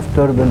need to have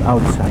turban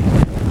outside.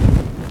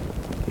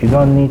 You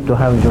don't need to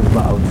have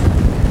jubba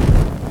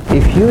outside.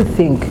 If you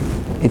think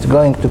it's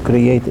going to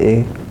create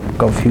a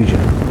confusion.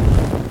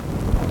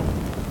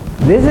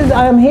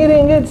 I am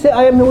hearing it,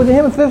 I am with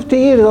him 50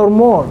 years or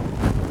more.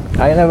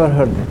 I never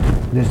heard it,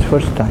 this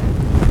first time.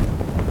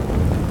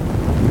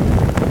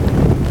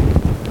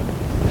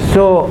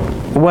 So,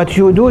 what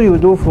you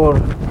do for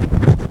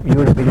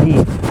your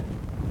belief.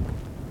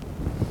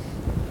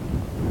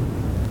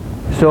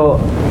 So,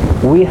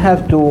 we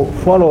have to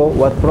follow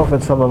what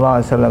Prophet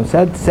ﷺ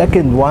said.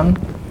 Second one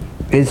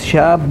is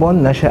شَابٌ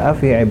نَشَأَ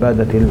فِي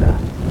عِبَادَةِ اللَّهِ.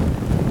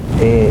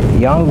 A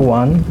young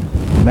one,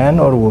 man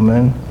or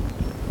woman,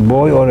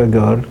 boy or a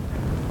girl,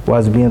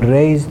 was being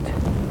raised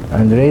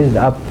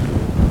up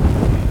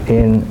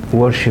in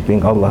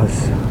worshipping Allah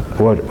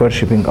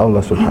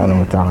subhanahu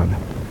wa ta'ala.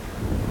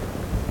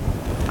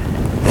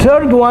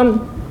 Third one,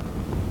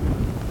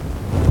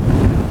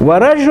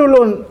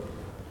 وَرَجُلٌ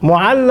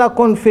مُعَلَّقٌ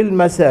فِي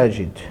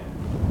الْمَسَاجِدِ.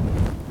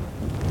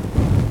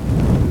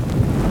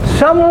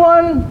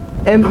 Someone,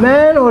 a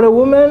man or a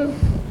woman,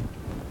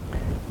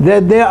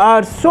 that they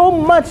are so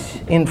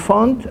much in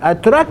fond,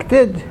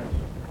 attracted,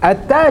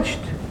 attached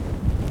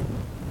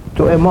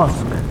to a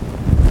mosque,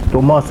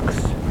 to mosques.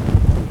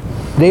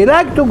 They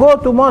like to go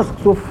to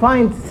mosques to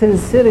find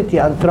sincerity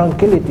and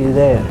tranquility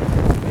there.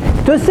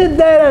 To sit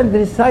there and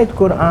recite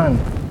Quran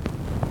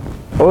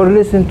or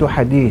listen to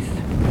hadith.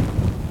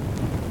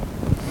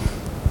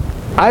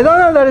 I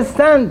don't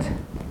understand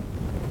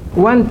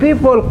when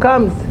people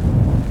come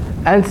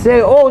and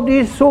say, oh,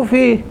 these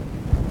Sufi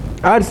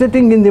are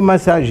sitting in the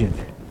masajid.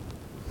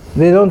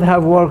 They don't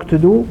have work to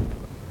do.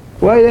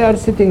 Why they are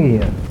sitting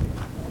here?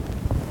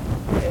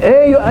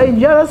 Hey, you are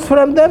jealous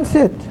from them,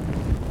 sit.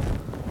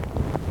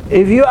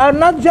 If you are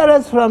not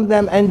jealous from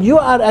them and you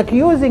are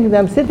accusing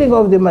them sitting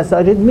of the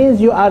masajid,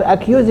 means you are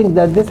accusing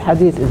that this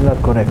hadith is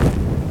not correct.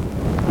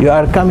 You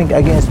are coming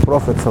against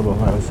Prophet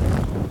sallallahu alaihi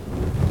wasallam.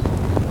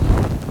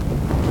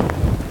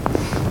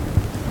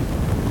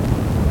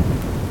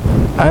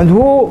 And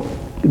who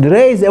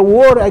raised a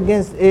war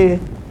against a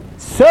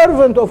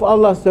servant of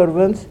Allah's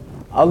servants,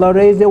 Allah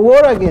raised a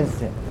war against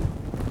him.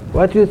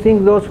 What do you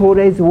think those who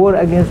raise war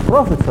against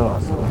Prophet sallallahu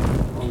alaihi wasallam?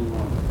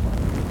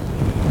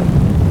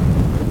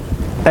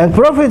 And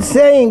Prophet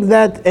saying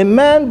that a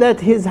man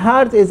that his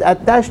heart is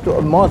attached to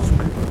a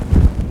mosque,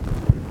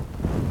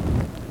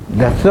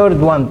 the third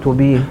one to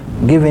be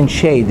given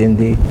shade in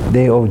the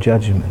day of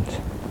judgment.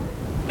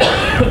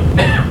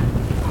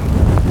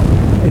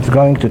 It's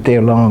going to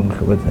take long,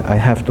 but I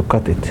have to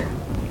cut it.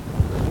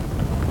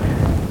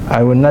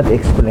 I will not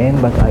explain,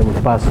 but I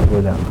will pass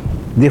through them.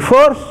 The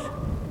fourth,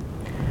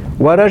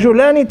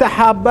 وَرَجُلَانِ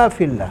تَحَابَّا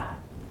فِي اللَّهِ.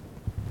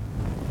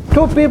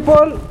 Two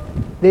people,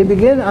 they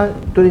begin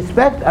to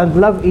respect and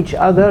love each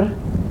other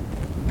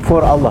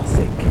for Allah's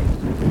sake.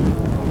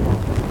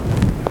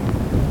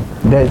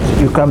 That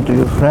you come to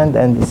your friend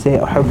and you say,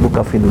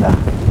 أُحِبُّكَ فِي اللَّهِ.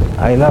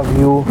 I love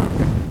you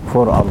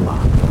for Allah.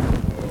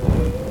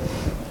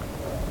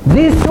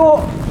 These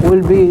two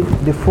will be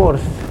the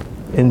fourth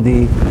in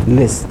the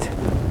list.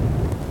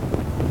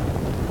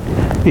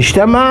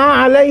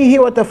 اجتمعا عليه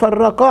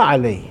وتفرقا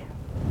عليه.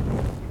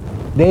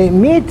 They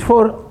meet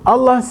for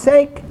Allah's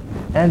sake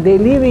and they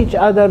leave each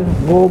other,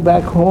 go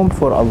back home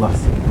for Allah's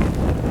sake.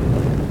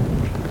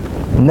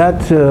 Not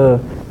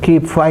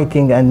keep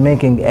fighting and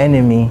making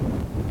enemy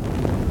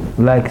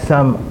like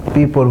some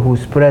people who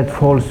spread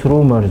false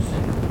rumors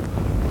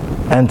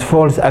and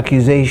false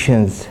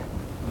accusations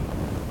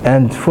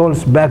and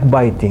false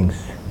backbitings.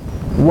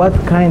 What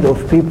kind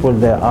of people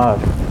they are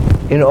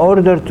in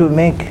order to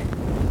make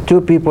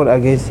two people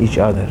against each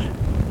other.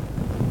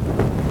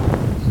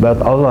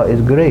 But Allah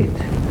is great.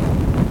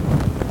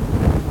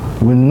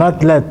 Will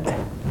not let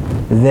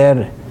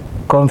their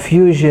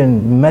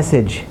confusion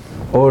message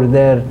or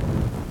their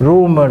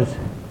rumors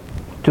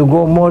to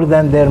go more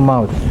than their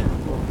mouths.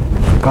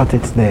 Cut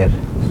it there.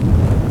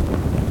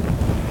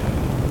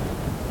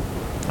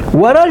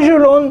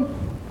 ورجل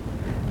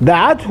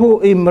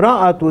دعته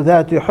امرأة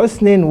ذات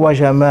حسن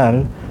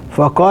وجمال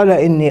فقال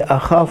إني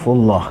أخاف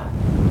الله.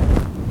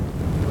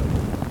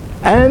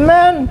 And a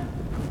man,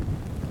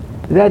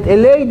 that a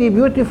lady,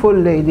 beautiful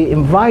lady,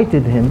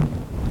 invited him,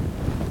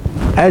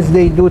 as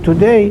they do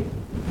today,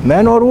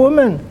 man or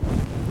woman.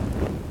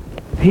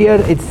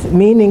 Here it's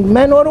meaning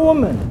man or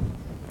woman,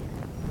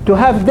 to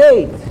have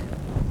date.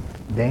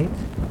 Date?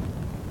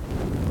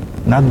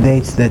 Not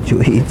dates that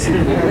you eat.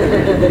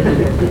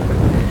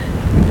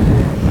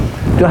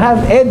 To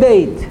have a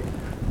date.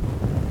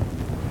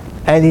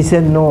 And he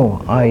said,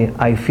 no,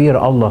 I fear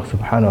Allah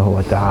subhanahu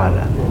wa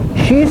ta'ala.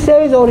 She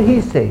says or he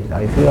says,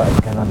 I fear I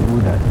cannot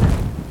do that.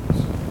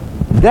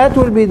 That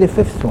will be the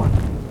fifth one.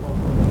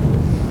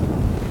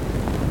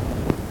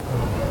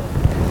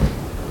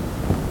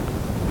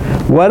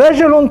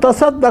 ورجل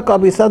تصدق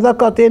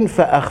بصدقة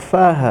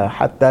فأخفاها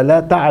حتى لا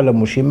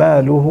تعلم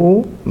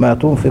شماله ما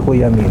تنفق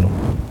يمينه.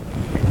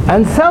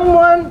 And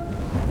someone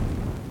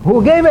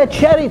who gave a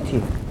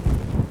charity,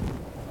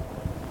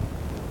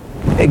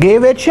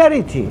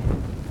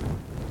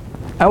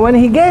 and when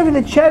he gave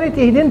the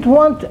charity, he didn't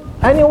want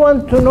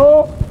anyone to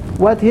know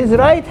what his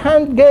right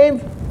hand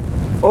gave,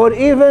 or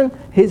even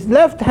his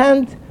left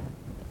hand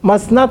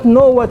must not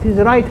know what his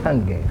right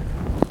hand gave.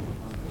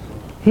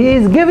 He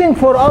is giving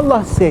for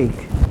Allah's sake,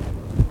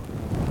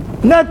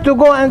 not to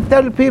go and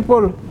tell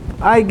people,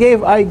 I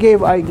gave.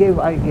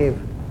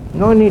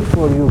 No need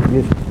for you to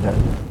give that.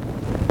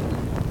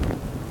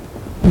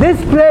 This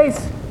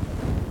place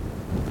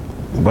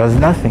was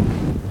nothing.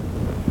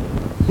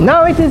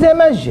 Now it is a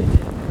masjid.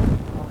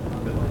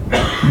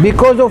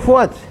 Because of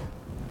what?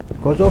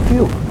 Because of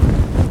you.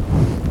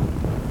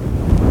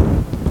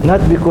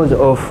 Not because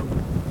of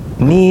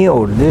me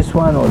or this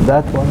one or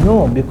that one.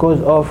 No,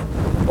 because of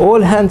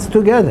all hands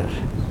together.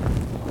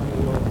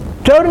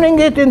 Turning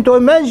it into a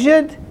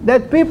masjid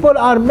that people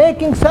are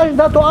making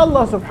sajda to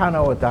Allah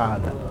subhanahu wa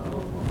ta'ala.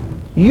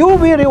 You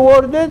be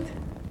rewarded.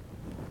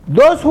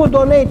 Those who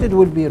donated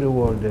will be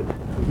rewarded.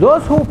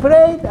 Those who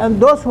prayed and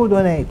those who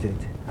donated.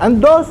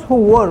 And those who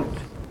worked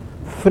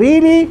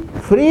free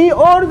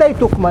or they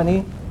took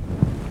money,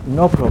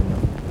 no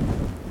problem.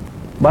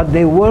 But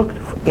they worked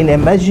in a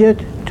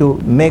masjid to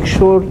make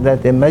sure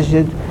that a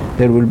masjid,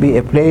 there will be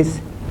a place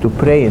to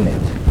pray in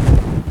it.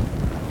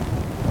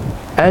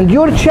 And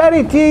your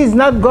charity is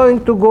not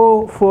going to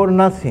go for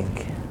nothing.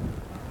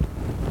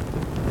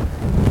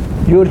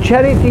 Your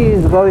charity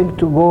is going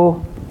to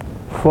go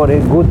for a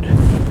good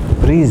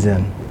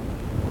reason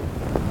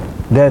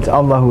that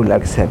Allah will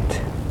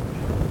accept.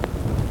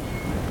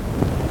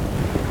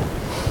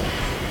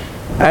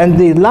 And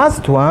the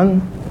last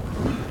one,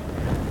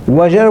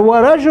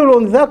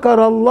 وَرَجُلٌ ذَكَرَ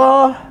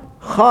اللَّهَ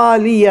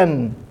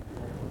خَالِيًا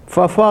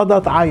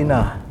فَفَاضَتْ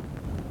عَيْنَاهُ.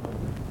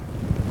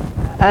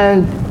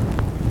 And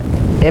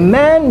a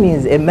man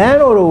means a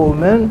man or a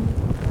woman,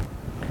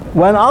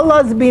 when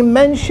Allah has been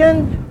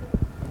mentioned,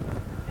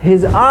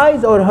 his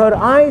eyes or her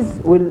eyes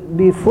will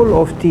be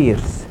full of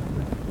tears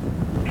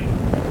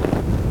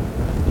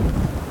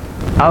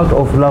out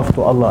of love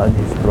to Allah and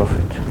His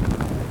Prophet.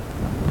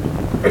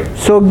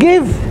 So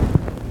give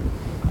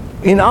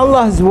in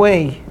Allah's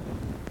way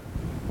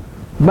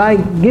by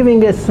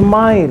giving a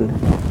smile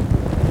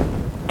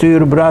to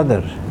your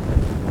brother,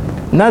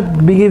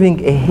 not be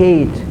giving a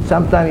hate.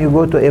 Sometimes you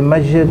go to a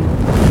masjid,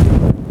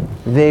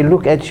 they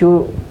look at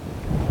you,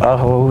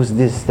 oh, who's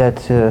this, that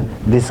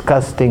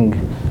disgusting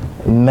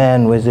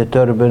man with a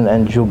turban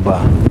and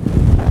jubba.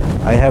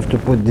 I have to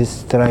put this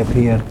stripe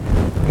here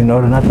in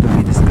order not to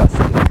be disgusted.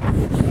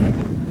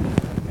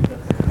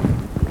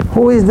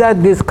 Who is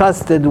that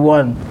disgusted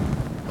one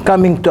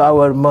coming to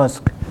our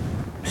mosque,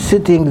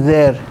 sitting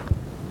there?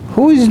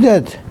 Who is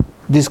that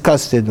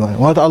disgusted one?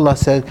 What Allah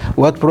said,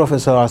 what Prophet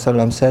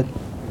ﷺ said?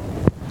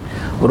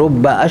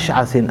 رُبَّ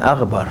أَشْعَثٍ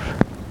أَغْبَرٍ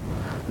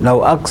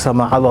لَوْ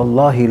أَقْسَمَ عَلَى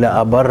اللَّهِ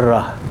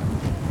لَأَبَرَّهُ.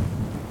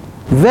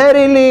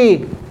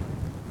 Verily,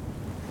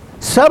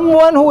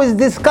 someone who is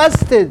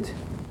disgusted,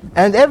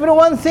 and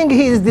everyone thinks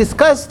he is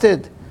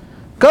disgusted,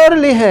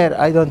 curly hair,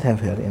 I don't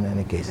have hair in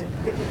any case,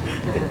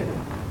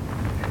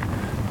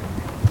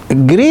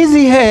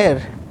 greasy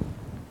hair,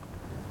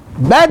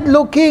 bad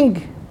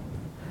looking,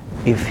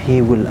 if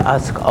he will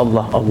ask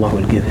Allah, Allah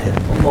will give him.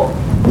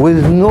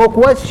 With no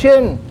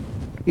question.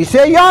 He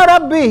say, Ya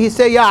Rabbi, he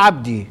say, Ya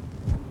Abdi.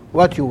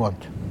 What you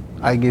want?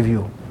 I give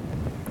you.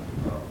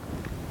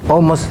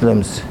 O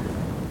Muslims,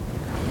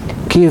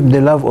 keep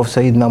the love of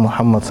Sayyidina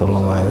Muhammad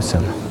sallallahu alaihi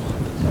wasallam,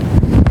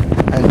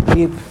 and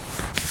keep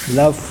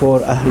love for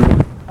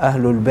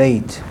Ahlul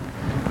Bayt,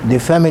 the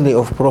family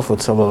of Prophet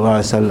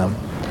sallallahu alaihi wasallam.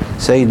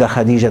 Sayyida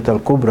Khadijat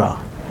al-Kubra,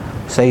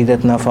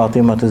 Sayyidatna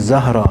Fatimat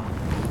al-Zahra,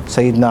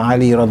 Sayyidina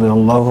Ali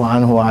radiyallahu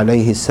anhu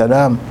alayhi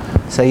salam,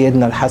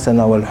 Sayyidina al-Hasan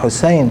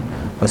wal-Husayn,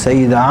 wa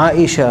Sayyida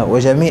Aisha, wa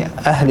jami'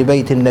 ahli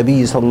bayt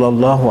al-Nabi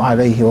sallallahu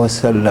alayhi wa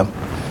sallam.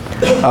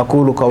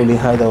 أقول قولي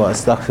هذا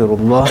وأستغفر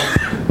الله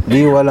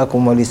لي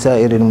ولكم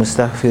ولسائر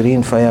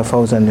المستغفرين فيا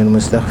فوزا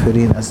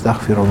للمستغفرين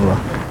أستغفر الله.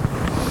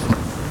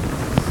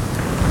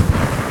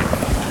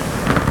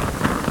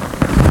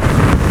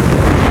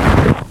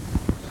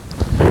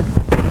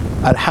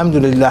 الحمد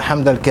لله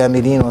حمد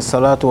الكاملين،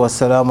 والصلاة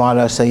والسلام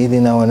على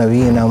سيدنا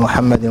ونبينا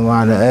محمد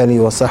وعلى آله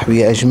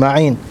وصحبه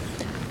أجمعين،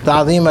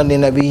 تعظيما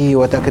لنبيه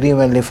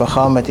وتكريما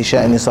لفخامة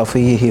شأن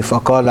صفيه.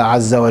 فقال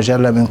عز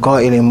وجل من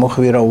قائل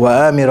مخبرا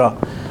وآمرا: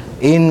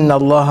 إن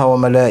الله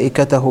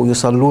وملائكته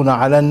يصلون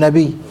على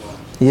النبي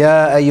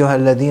يا أيها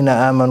الذين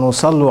آمنوا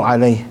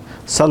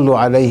صلوا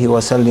عليه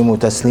وسلموا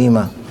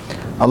تسليما.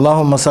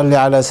 اللهم صل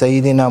على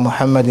سيدنا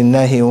محمد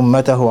الناهي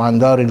أمته عن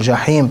دار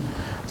الجحيم،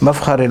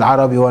 مفخر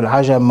العرب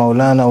والعجم،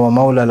 مولانا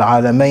ومولى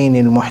العالمين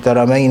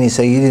المحترمين،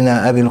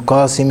 سيدنا أبي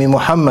القاسم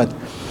محمد.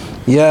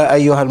 يا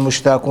أيها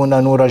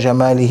المشتاقون نور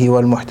جماله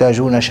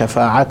والمحتاجون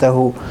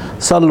شفاعته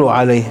صلوا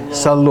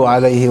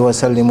عليه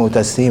وسلموا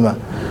تسليما.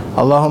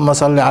 اللهم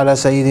صل على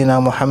سيدنا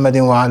محمد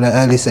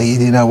وعلى آل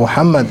سيدنا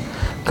محمد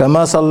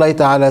كما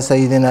صليت على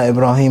سيدنا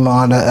إبراهيم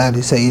وعلى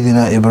آل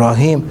سيدنا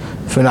إبراهيم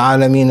في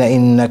العالمين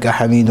إنك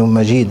حميد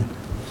مجيد.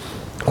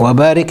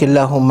 وبارك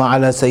اللهم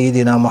على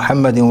سيدنا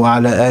محمد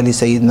وعلى آل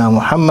سيدنا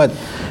محمد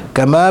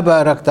كما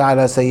باركت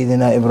على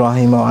سيدنا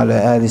إبراهيم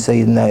وعلى آل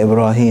سيدنا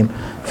إبراهيم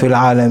في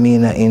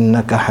العالمين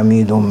إنك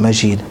حميد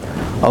مجيد.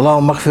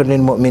 اللهم اغفر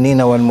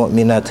للمؤمنين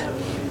والمؤمنات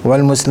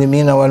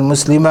والمسلمين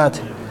والمسلمات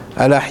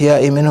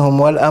الأحياء منهم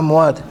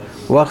والأموات،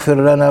 واغفر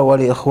لنا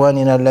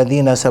ولإخواننا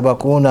الذين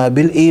سبقونا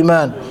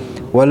بالإيمان،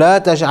 ولا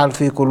تجعل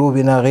في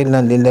قلوبنا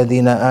غلا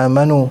للذين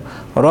آمنوا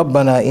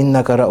ربنا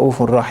إنك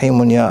رؤوف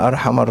رحيم يا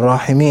أرحم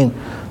الراحمين.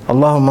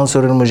 اللهم انصر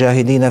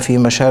المجاهدين في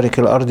مشارق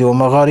الأرض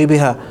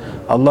ومغاربها،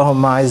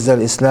 اللهم أعز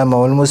الإسلام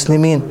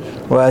والمسلمين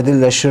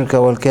وأذل الشرك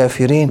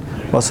والكافرين.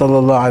 وصلى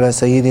الله على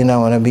سيدنا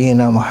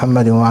ونبينا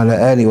محمد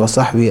وعلى آله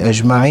وصحبه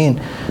أجمعين.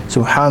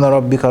 سبحان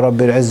ربك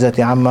رب العزة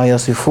عما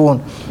يصفون،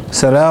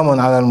 سلام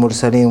على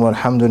المرسلين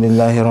والحمد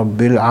لله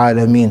رب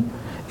العالمين.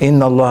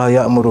 إن الله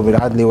يأمر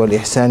بالعدل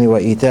والإحسان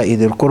وإيتاء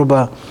ذي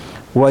القربى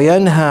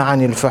وينهى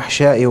عن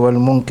الفحشاء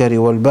والمنكر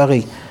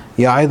والبغي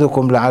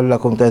يعظكم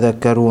لعلكم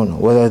تذكرون،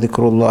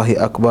 ولذكر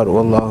الله أكبر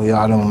والله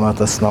يعلم ما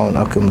تصنعون.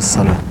 أقم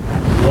الصلاة.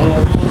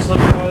 اللهم صل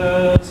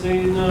على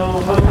سيدنا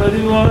محمد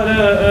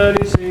وعلى آل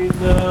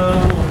سيدنا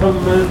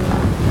محمد.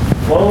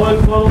 الله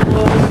أكبر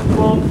الله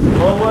أكبر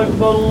الله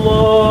أكبر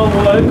الله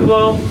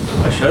أكبر.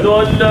 أشهد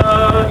أن لا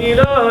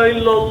إله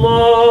إلا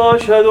الله،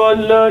 أشهد أن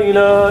لا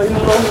إله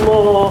إلا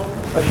الله،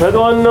 أشهد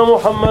أن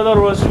محمدا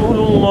رسول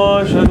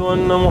الله، أشهد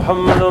أن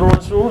محمدا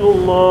رسول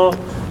الله.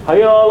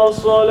 حي على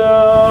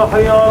الصلاة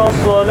حي على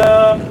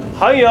الصلاة،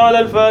 حي على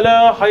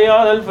الفلاح حي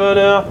على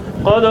الفلاح.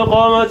 قد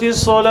قامت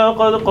الصلاة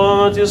قد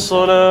قامت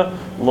الصلاة.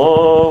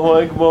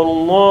 الله أكبر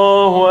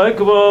الله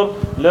أكبر،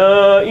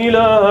 لا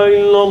إله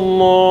إلا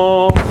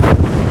الله.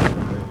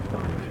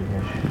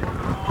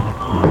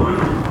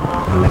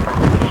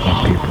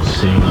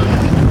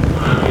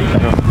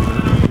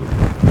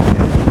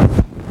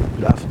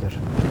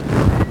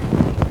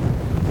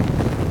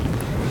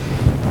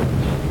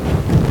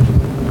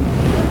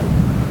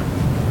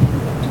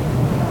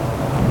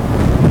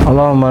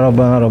 اللهم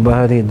ربنا رب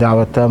هذه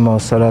الدعوة التامة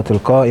والصلاة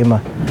القائمة،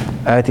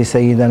 آت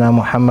سيدنا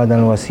محمدا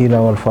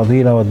الوسيلة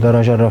والفضيلة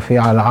والدرجة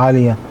الرفيعة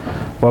العالية،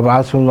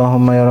 وابعثه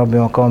اللهم يا رب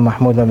مقام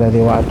محمود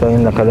الذي وعدته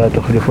إنك لا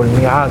تخلف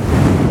الميعاد،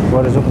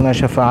 وارزقنا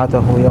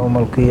شفاعته يوم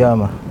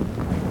القيامة.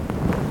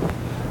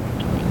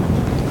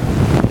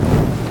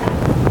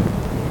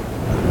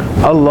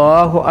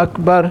 الله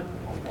أكبر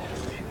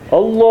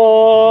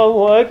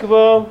الله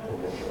أكبر.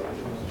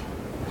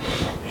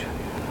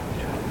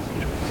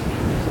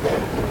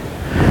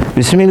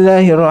 بسم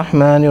الله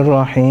الرحمن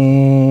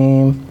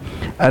الرحيم.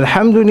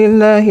 الحمد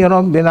لله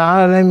رب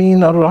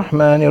العالمين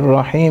الرحمن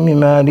الرحيم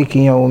مالك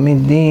يوم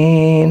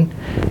الدين،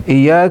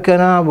 إياك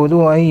نعبد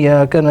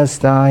وإياك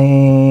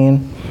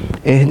نستعين،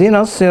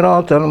 اهدنا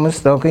الصراط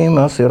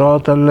المستقيم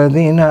صراط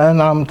الذين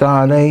أنعمت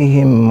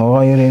عليهم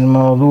غير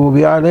المغضوب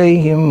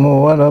عليهم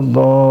ولا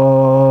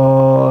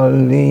الضالين.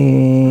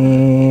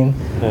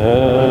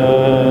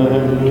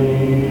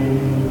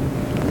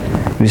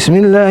 بسم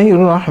الله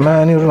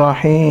الرحمن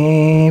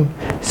الرحيم.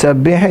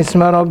 سبح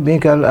اسم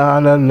ربك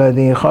الأعلى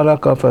الذي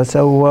خلق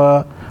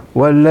فسوى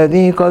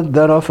والذي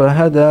قدر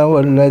فهدى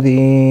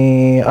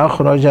والذي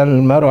أخرج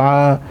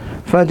المرعى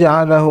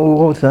فجعله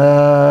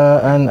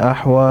غثاء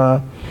أحوى.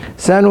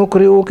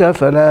 سنقرئك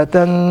فلا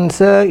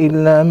تنسى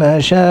إلا ما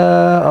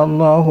شاء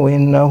الله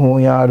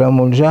إنه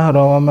يعلم الجهر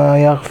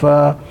وما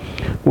يخفى.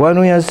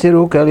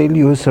 ونيسرك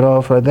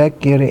لليسرى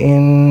فذكر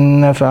إن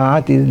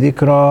نفعت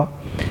الذكرى.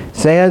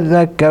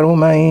 سيذكر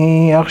من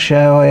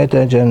يخشى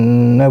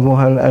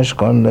ويتجنبها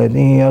الأشقى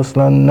الذي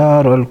يصلى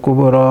النار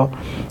الكبرى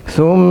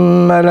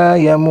ثم لا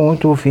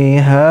يموت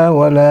فيها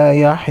ولا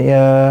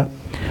يحيا.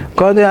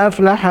 قد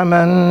أفلح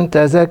من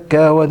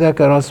تزكى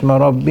وذكر اسم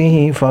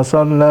ربه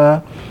فصلى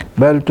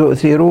بل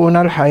تؤثرون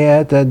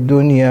الحياة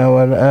الدنيا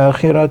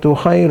والآخرة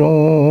خير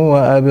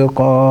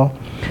وأبقى.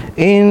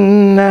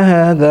 إن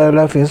هذا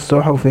لفي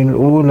الصحف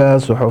الأولى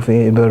صحف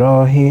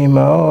إبراهيم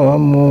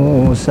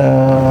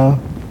وموسى.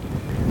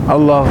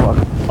 الله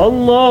أكبر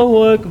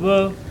الله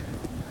أكبر.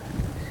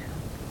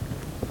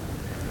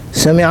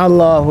 سمع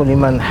الله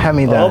لمن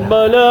حمده.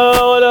 ربنا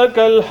ولك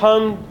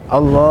الحمد.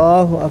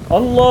 الله أكبر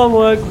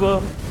الله أكبر.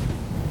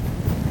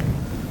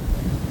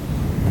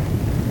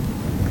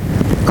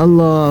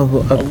 الله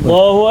أكبر.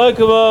 الله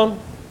أكبر.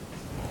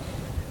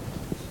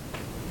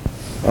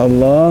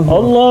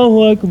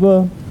 الله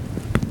أكبر.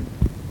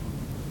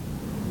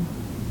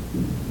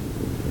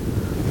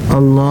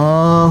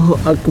 الله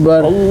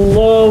أكبر.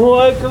 الله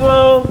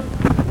أكبر.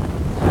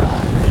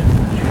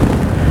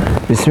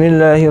 بسم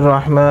الله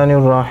الرحمن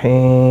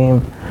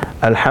الرحيم.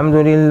 الحمد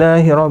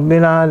لله رب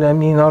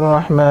العالمين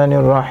الرحمن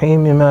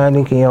الرحيم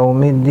مالك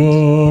يوم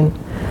الدين.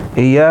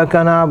 إياك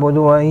نعبد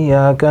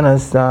وإياك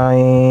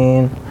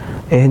نستعين.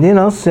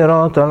 اهدنا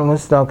الصراط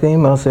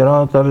المستقيم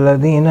صراط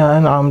الذين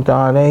أنعمت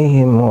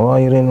عليهم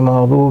غير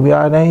المغضوب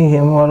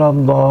عليهم ولا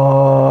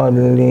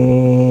الضالين.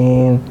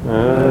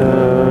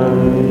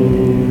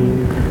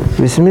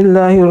 بسم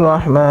الله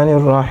الرحمن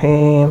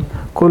الرحيم.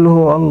 قل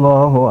هو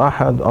الله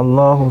أحد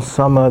الله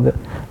الصمد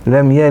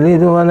لم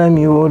يلد ولم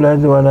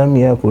يولد ولم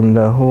يكن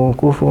له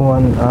كفوا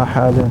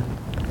أحد.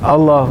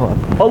 الله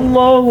أكبر.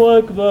 الله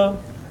أكبر.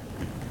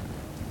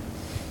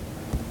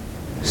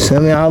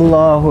 سمع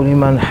الله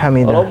لمن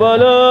حمده.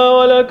 ربنا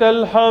ولك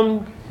الحمد.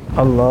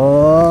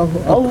 الله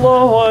أكبر.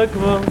 الله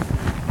أكبر.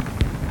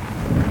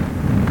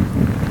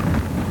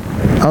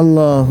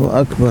 الله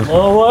أكبر.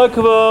 الله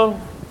أكبر.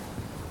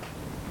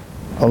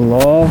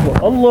 الله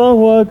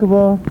الله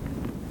أكبر.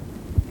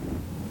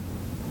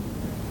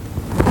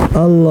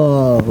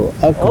 الله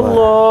أكبر.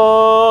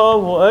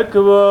 الله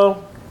أكبر.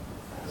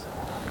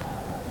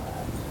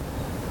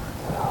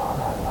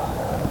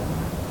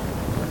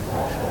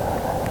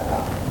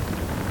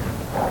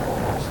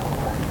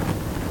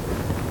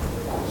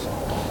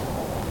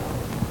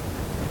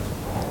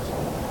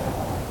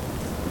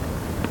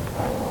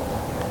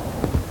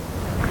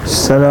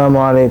 السلام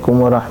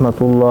عليكم ورحمة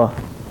الله.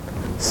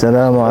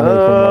 السلام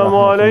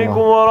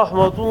عليكم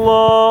ورحمة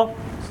الله.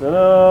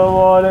 السلام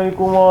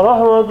عليكم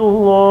ورحمة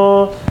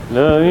الله.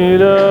 لا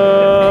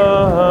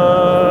إله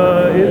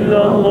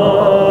إلا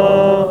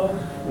الله.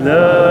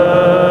 لا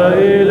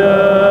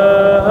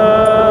إله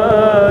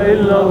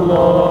إلا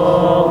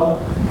الله.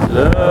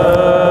 لا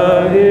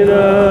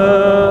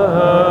إله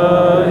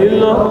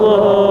إلا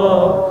الله.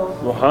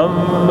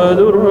 محمد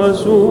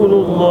رسول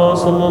الله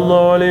صلى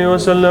الله عليه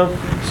وسلم.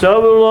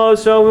 استغفر الله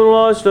استغفر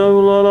الله استغفر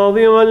الله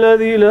العظيم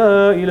الذي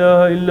لا إله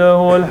إلا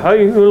هو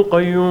الحي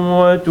القيوم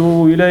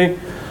وأتوب إليه.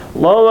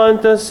 اللهم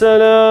أنت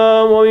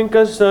السلام ومنك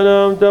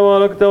السلام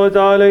تباركت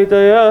وتعاليت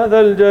يا ذا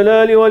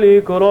الجلال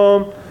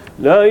والإكرام.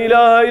 لا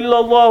إله إلا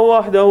الله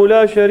وحده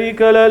لا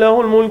شريك له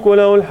له الملك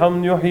وله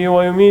الحمد يحيي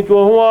ويميت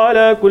وهو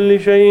على كل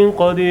شيء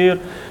قدير.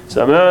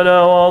 سمعنا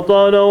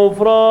وأطعنا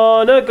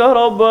غفرانك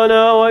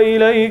ربنا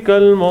وإليك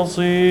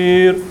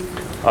المصير.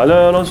 على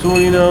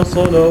رسولنا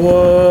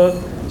صلوات.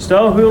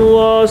 استغفر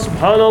الله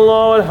سبحان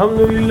الله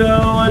والحمد لله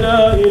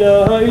ولا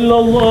إله إلا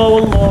الله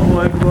والله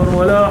أكبر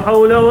ولا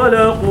حول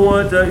ولا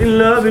قوة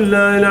إلا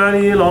بالله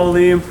العلي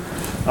العظيم.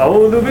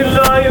 أعوذ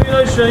بالله من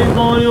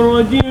الشيطان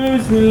الرجيم.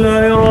 بسم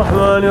الله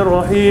الرحمن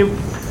الرحيم.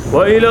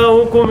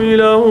 وإلهكم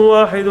إله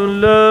واحد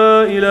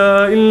لا إله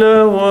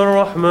إلا هو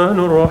الرحمن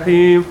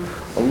الرحيم.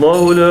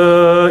 الله لا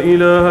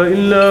إله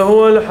إلا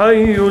هو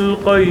الحي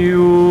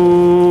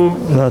القيوم.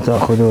 لا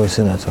تأخذه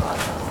سنة.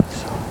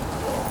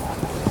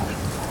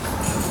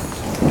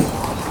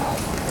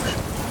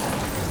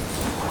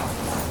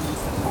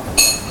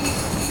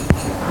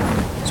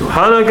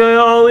 سبحانك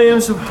يا عظيم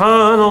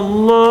سبحان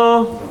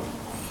الله.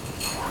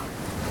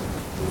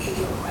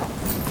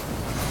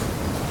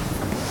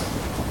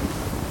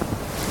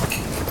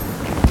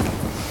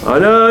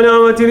 على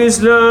نعمة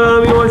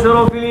الإسلام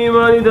وشرف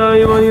الإيمان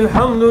دائما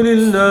الحمد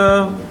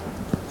لله.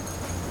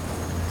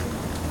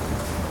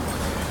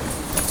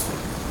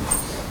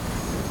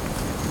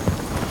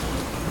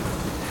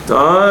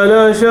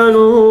 تعالى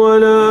شأنه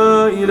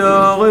ولا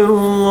إله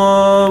غيره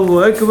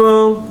الله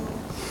أكبر.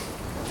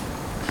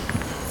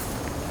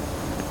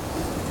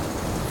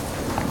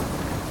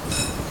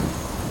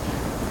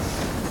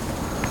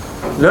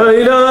 لا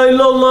إله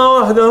إلا الله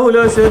وحده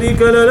لا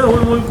شريك له له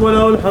الملك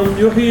وله الحمد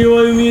يحيي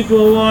ويميت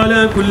وهو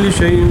على كل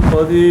شيء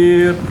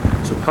قدير.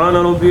 سبحان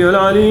ربي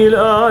العلي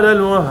الأعلى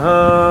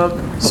الوهاب.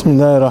 بسم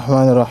الله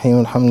الرحمن الرحيم.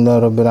 الحمد لله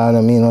رب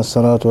العالمين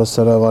والصلاة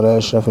والسلام على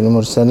أشرف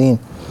المرسلين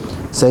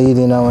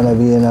سيدنا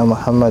ونبينا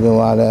محمد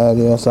وعلى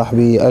آله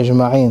وصحبه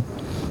أجمعين.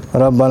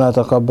 ربنا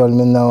تقبل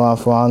منا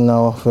واعف عنا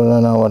واغفر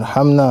لنا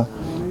وارحمنا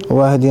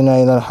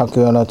واهدنا إلى الحق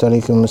ولا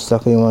طريق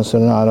مستقيم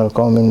وانصرنا على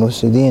القوم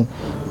المفسدين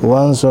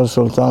وانصر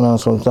سلطان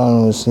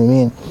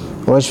المسلمين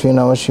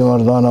واشفنا واشف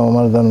مرضانا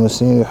ومرضى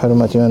المسلمين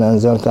بحرمة من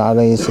أنزلت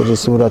عليه سر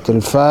سورة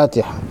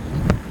الفاتحة.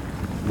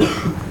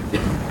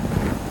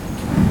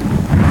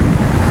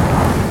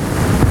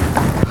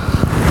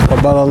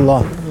 تقبل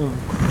الله.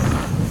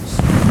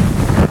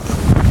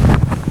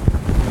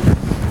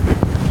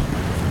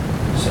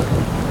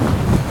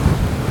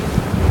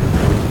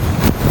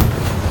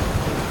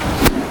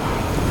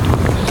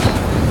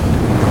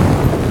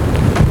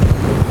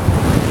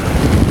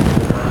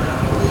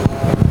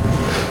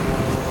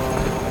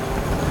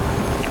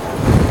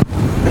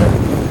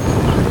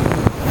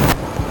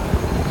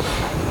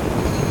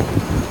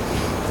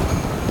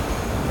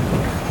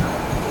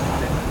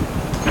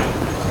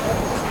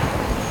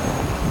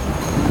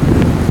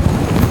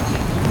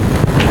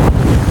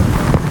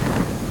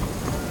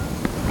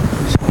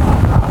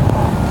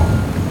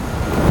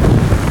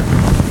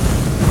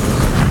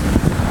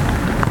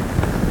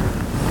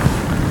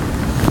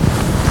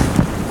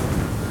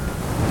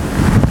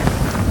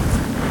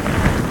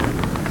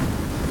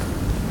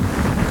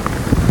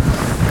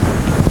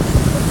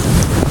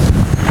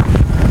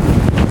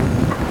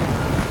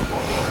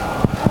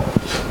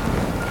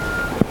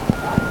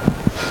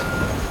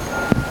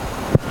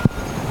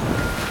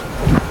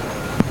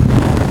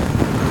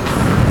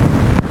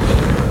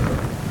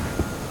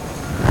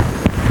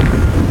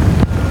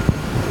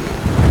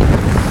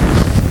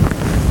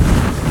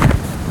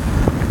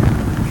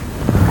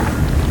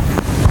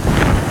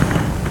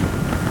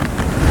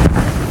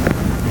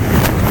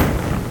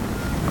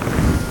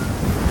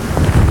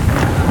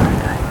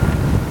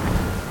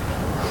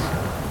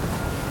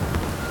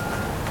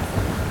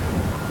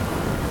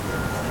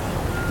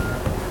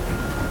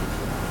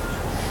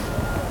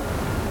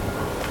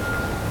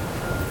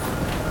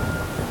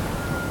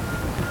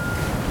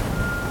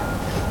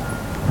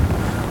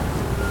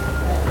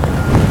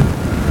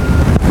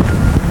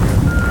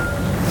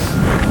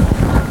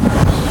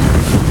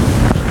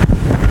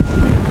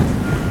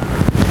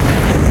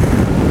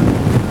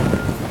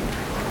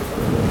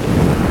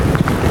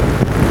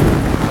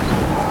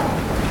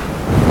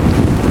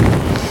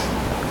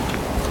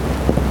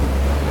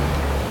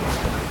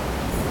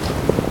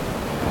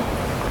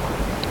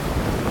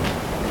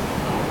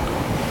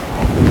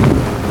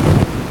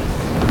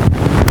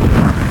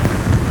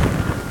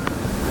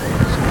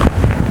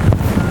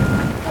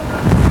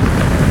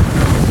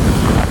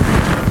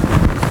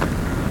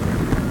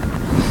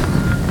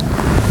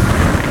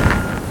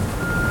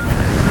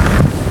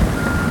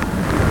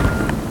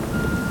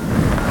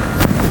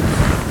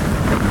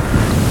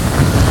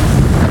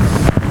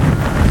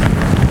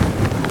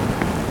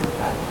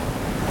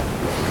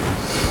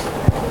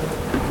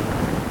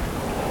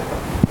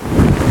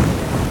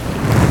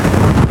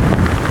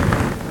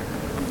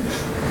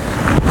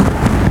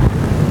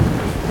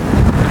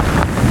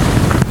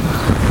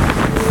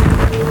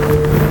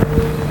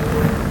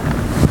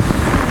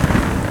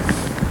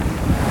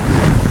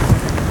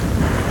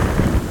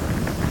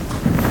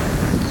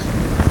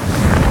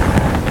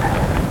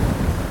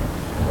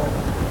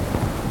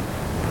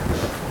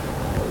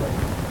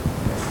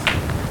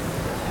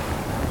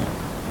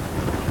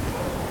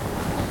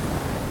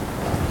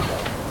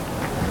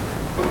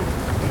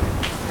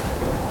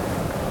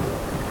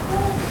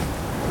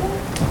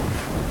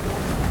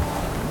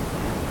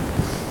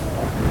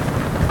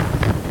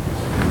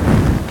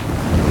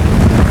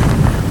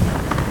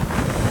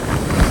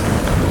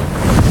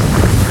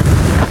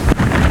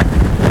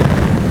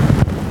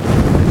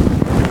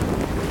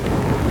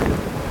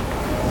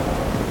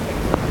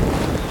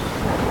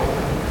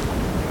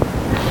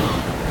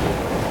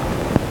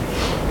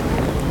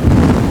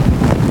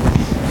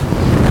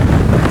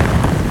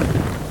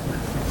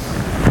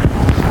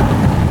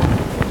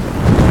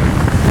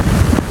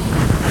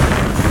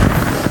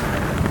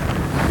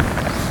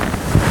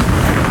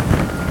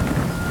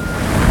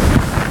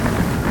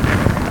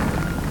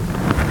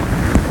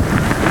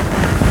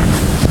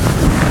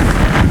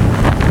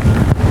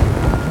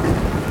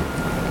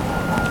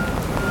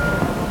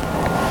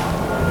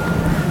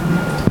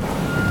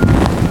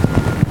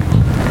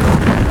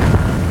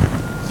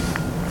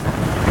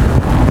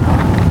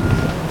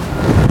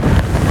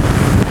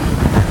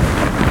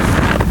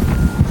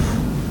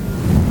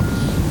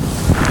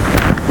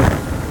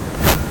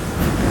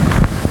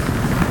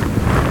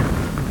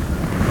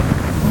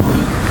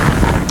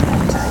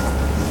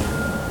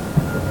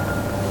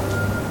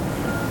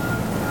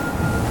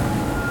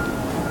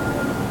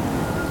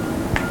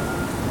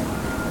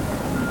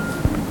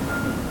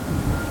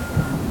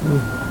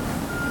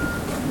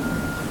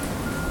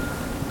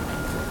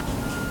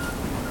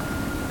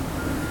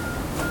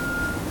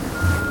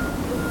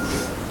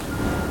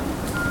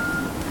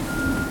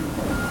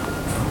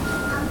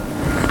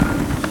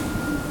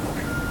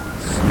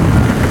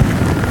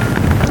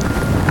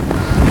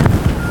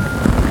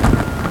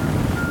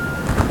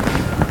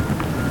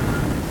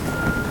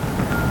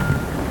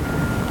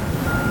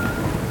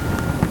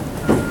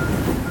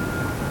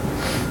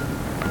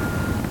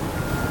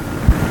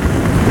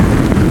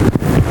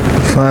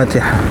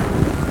 فاتحة.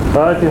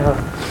 فاتحة.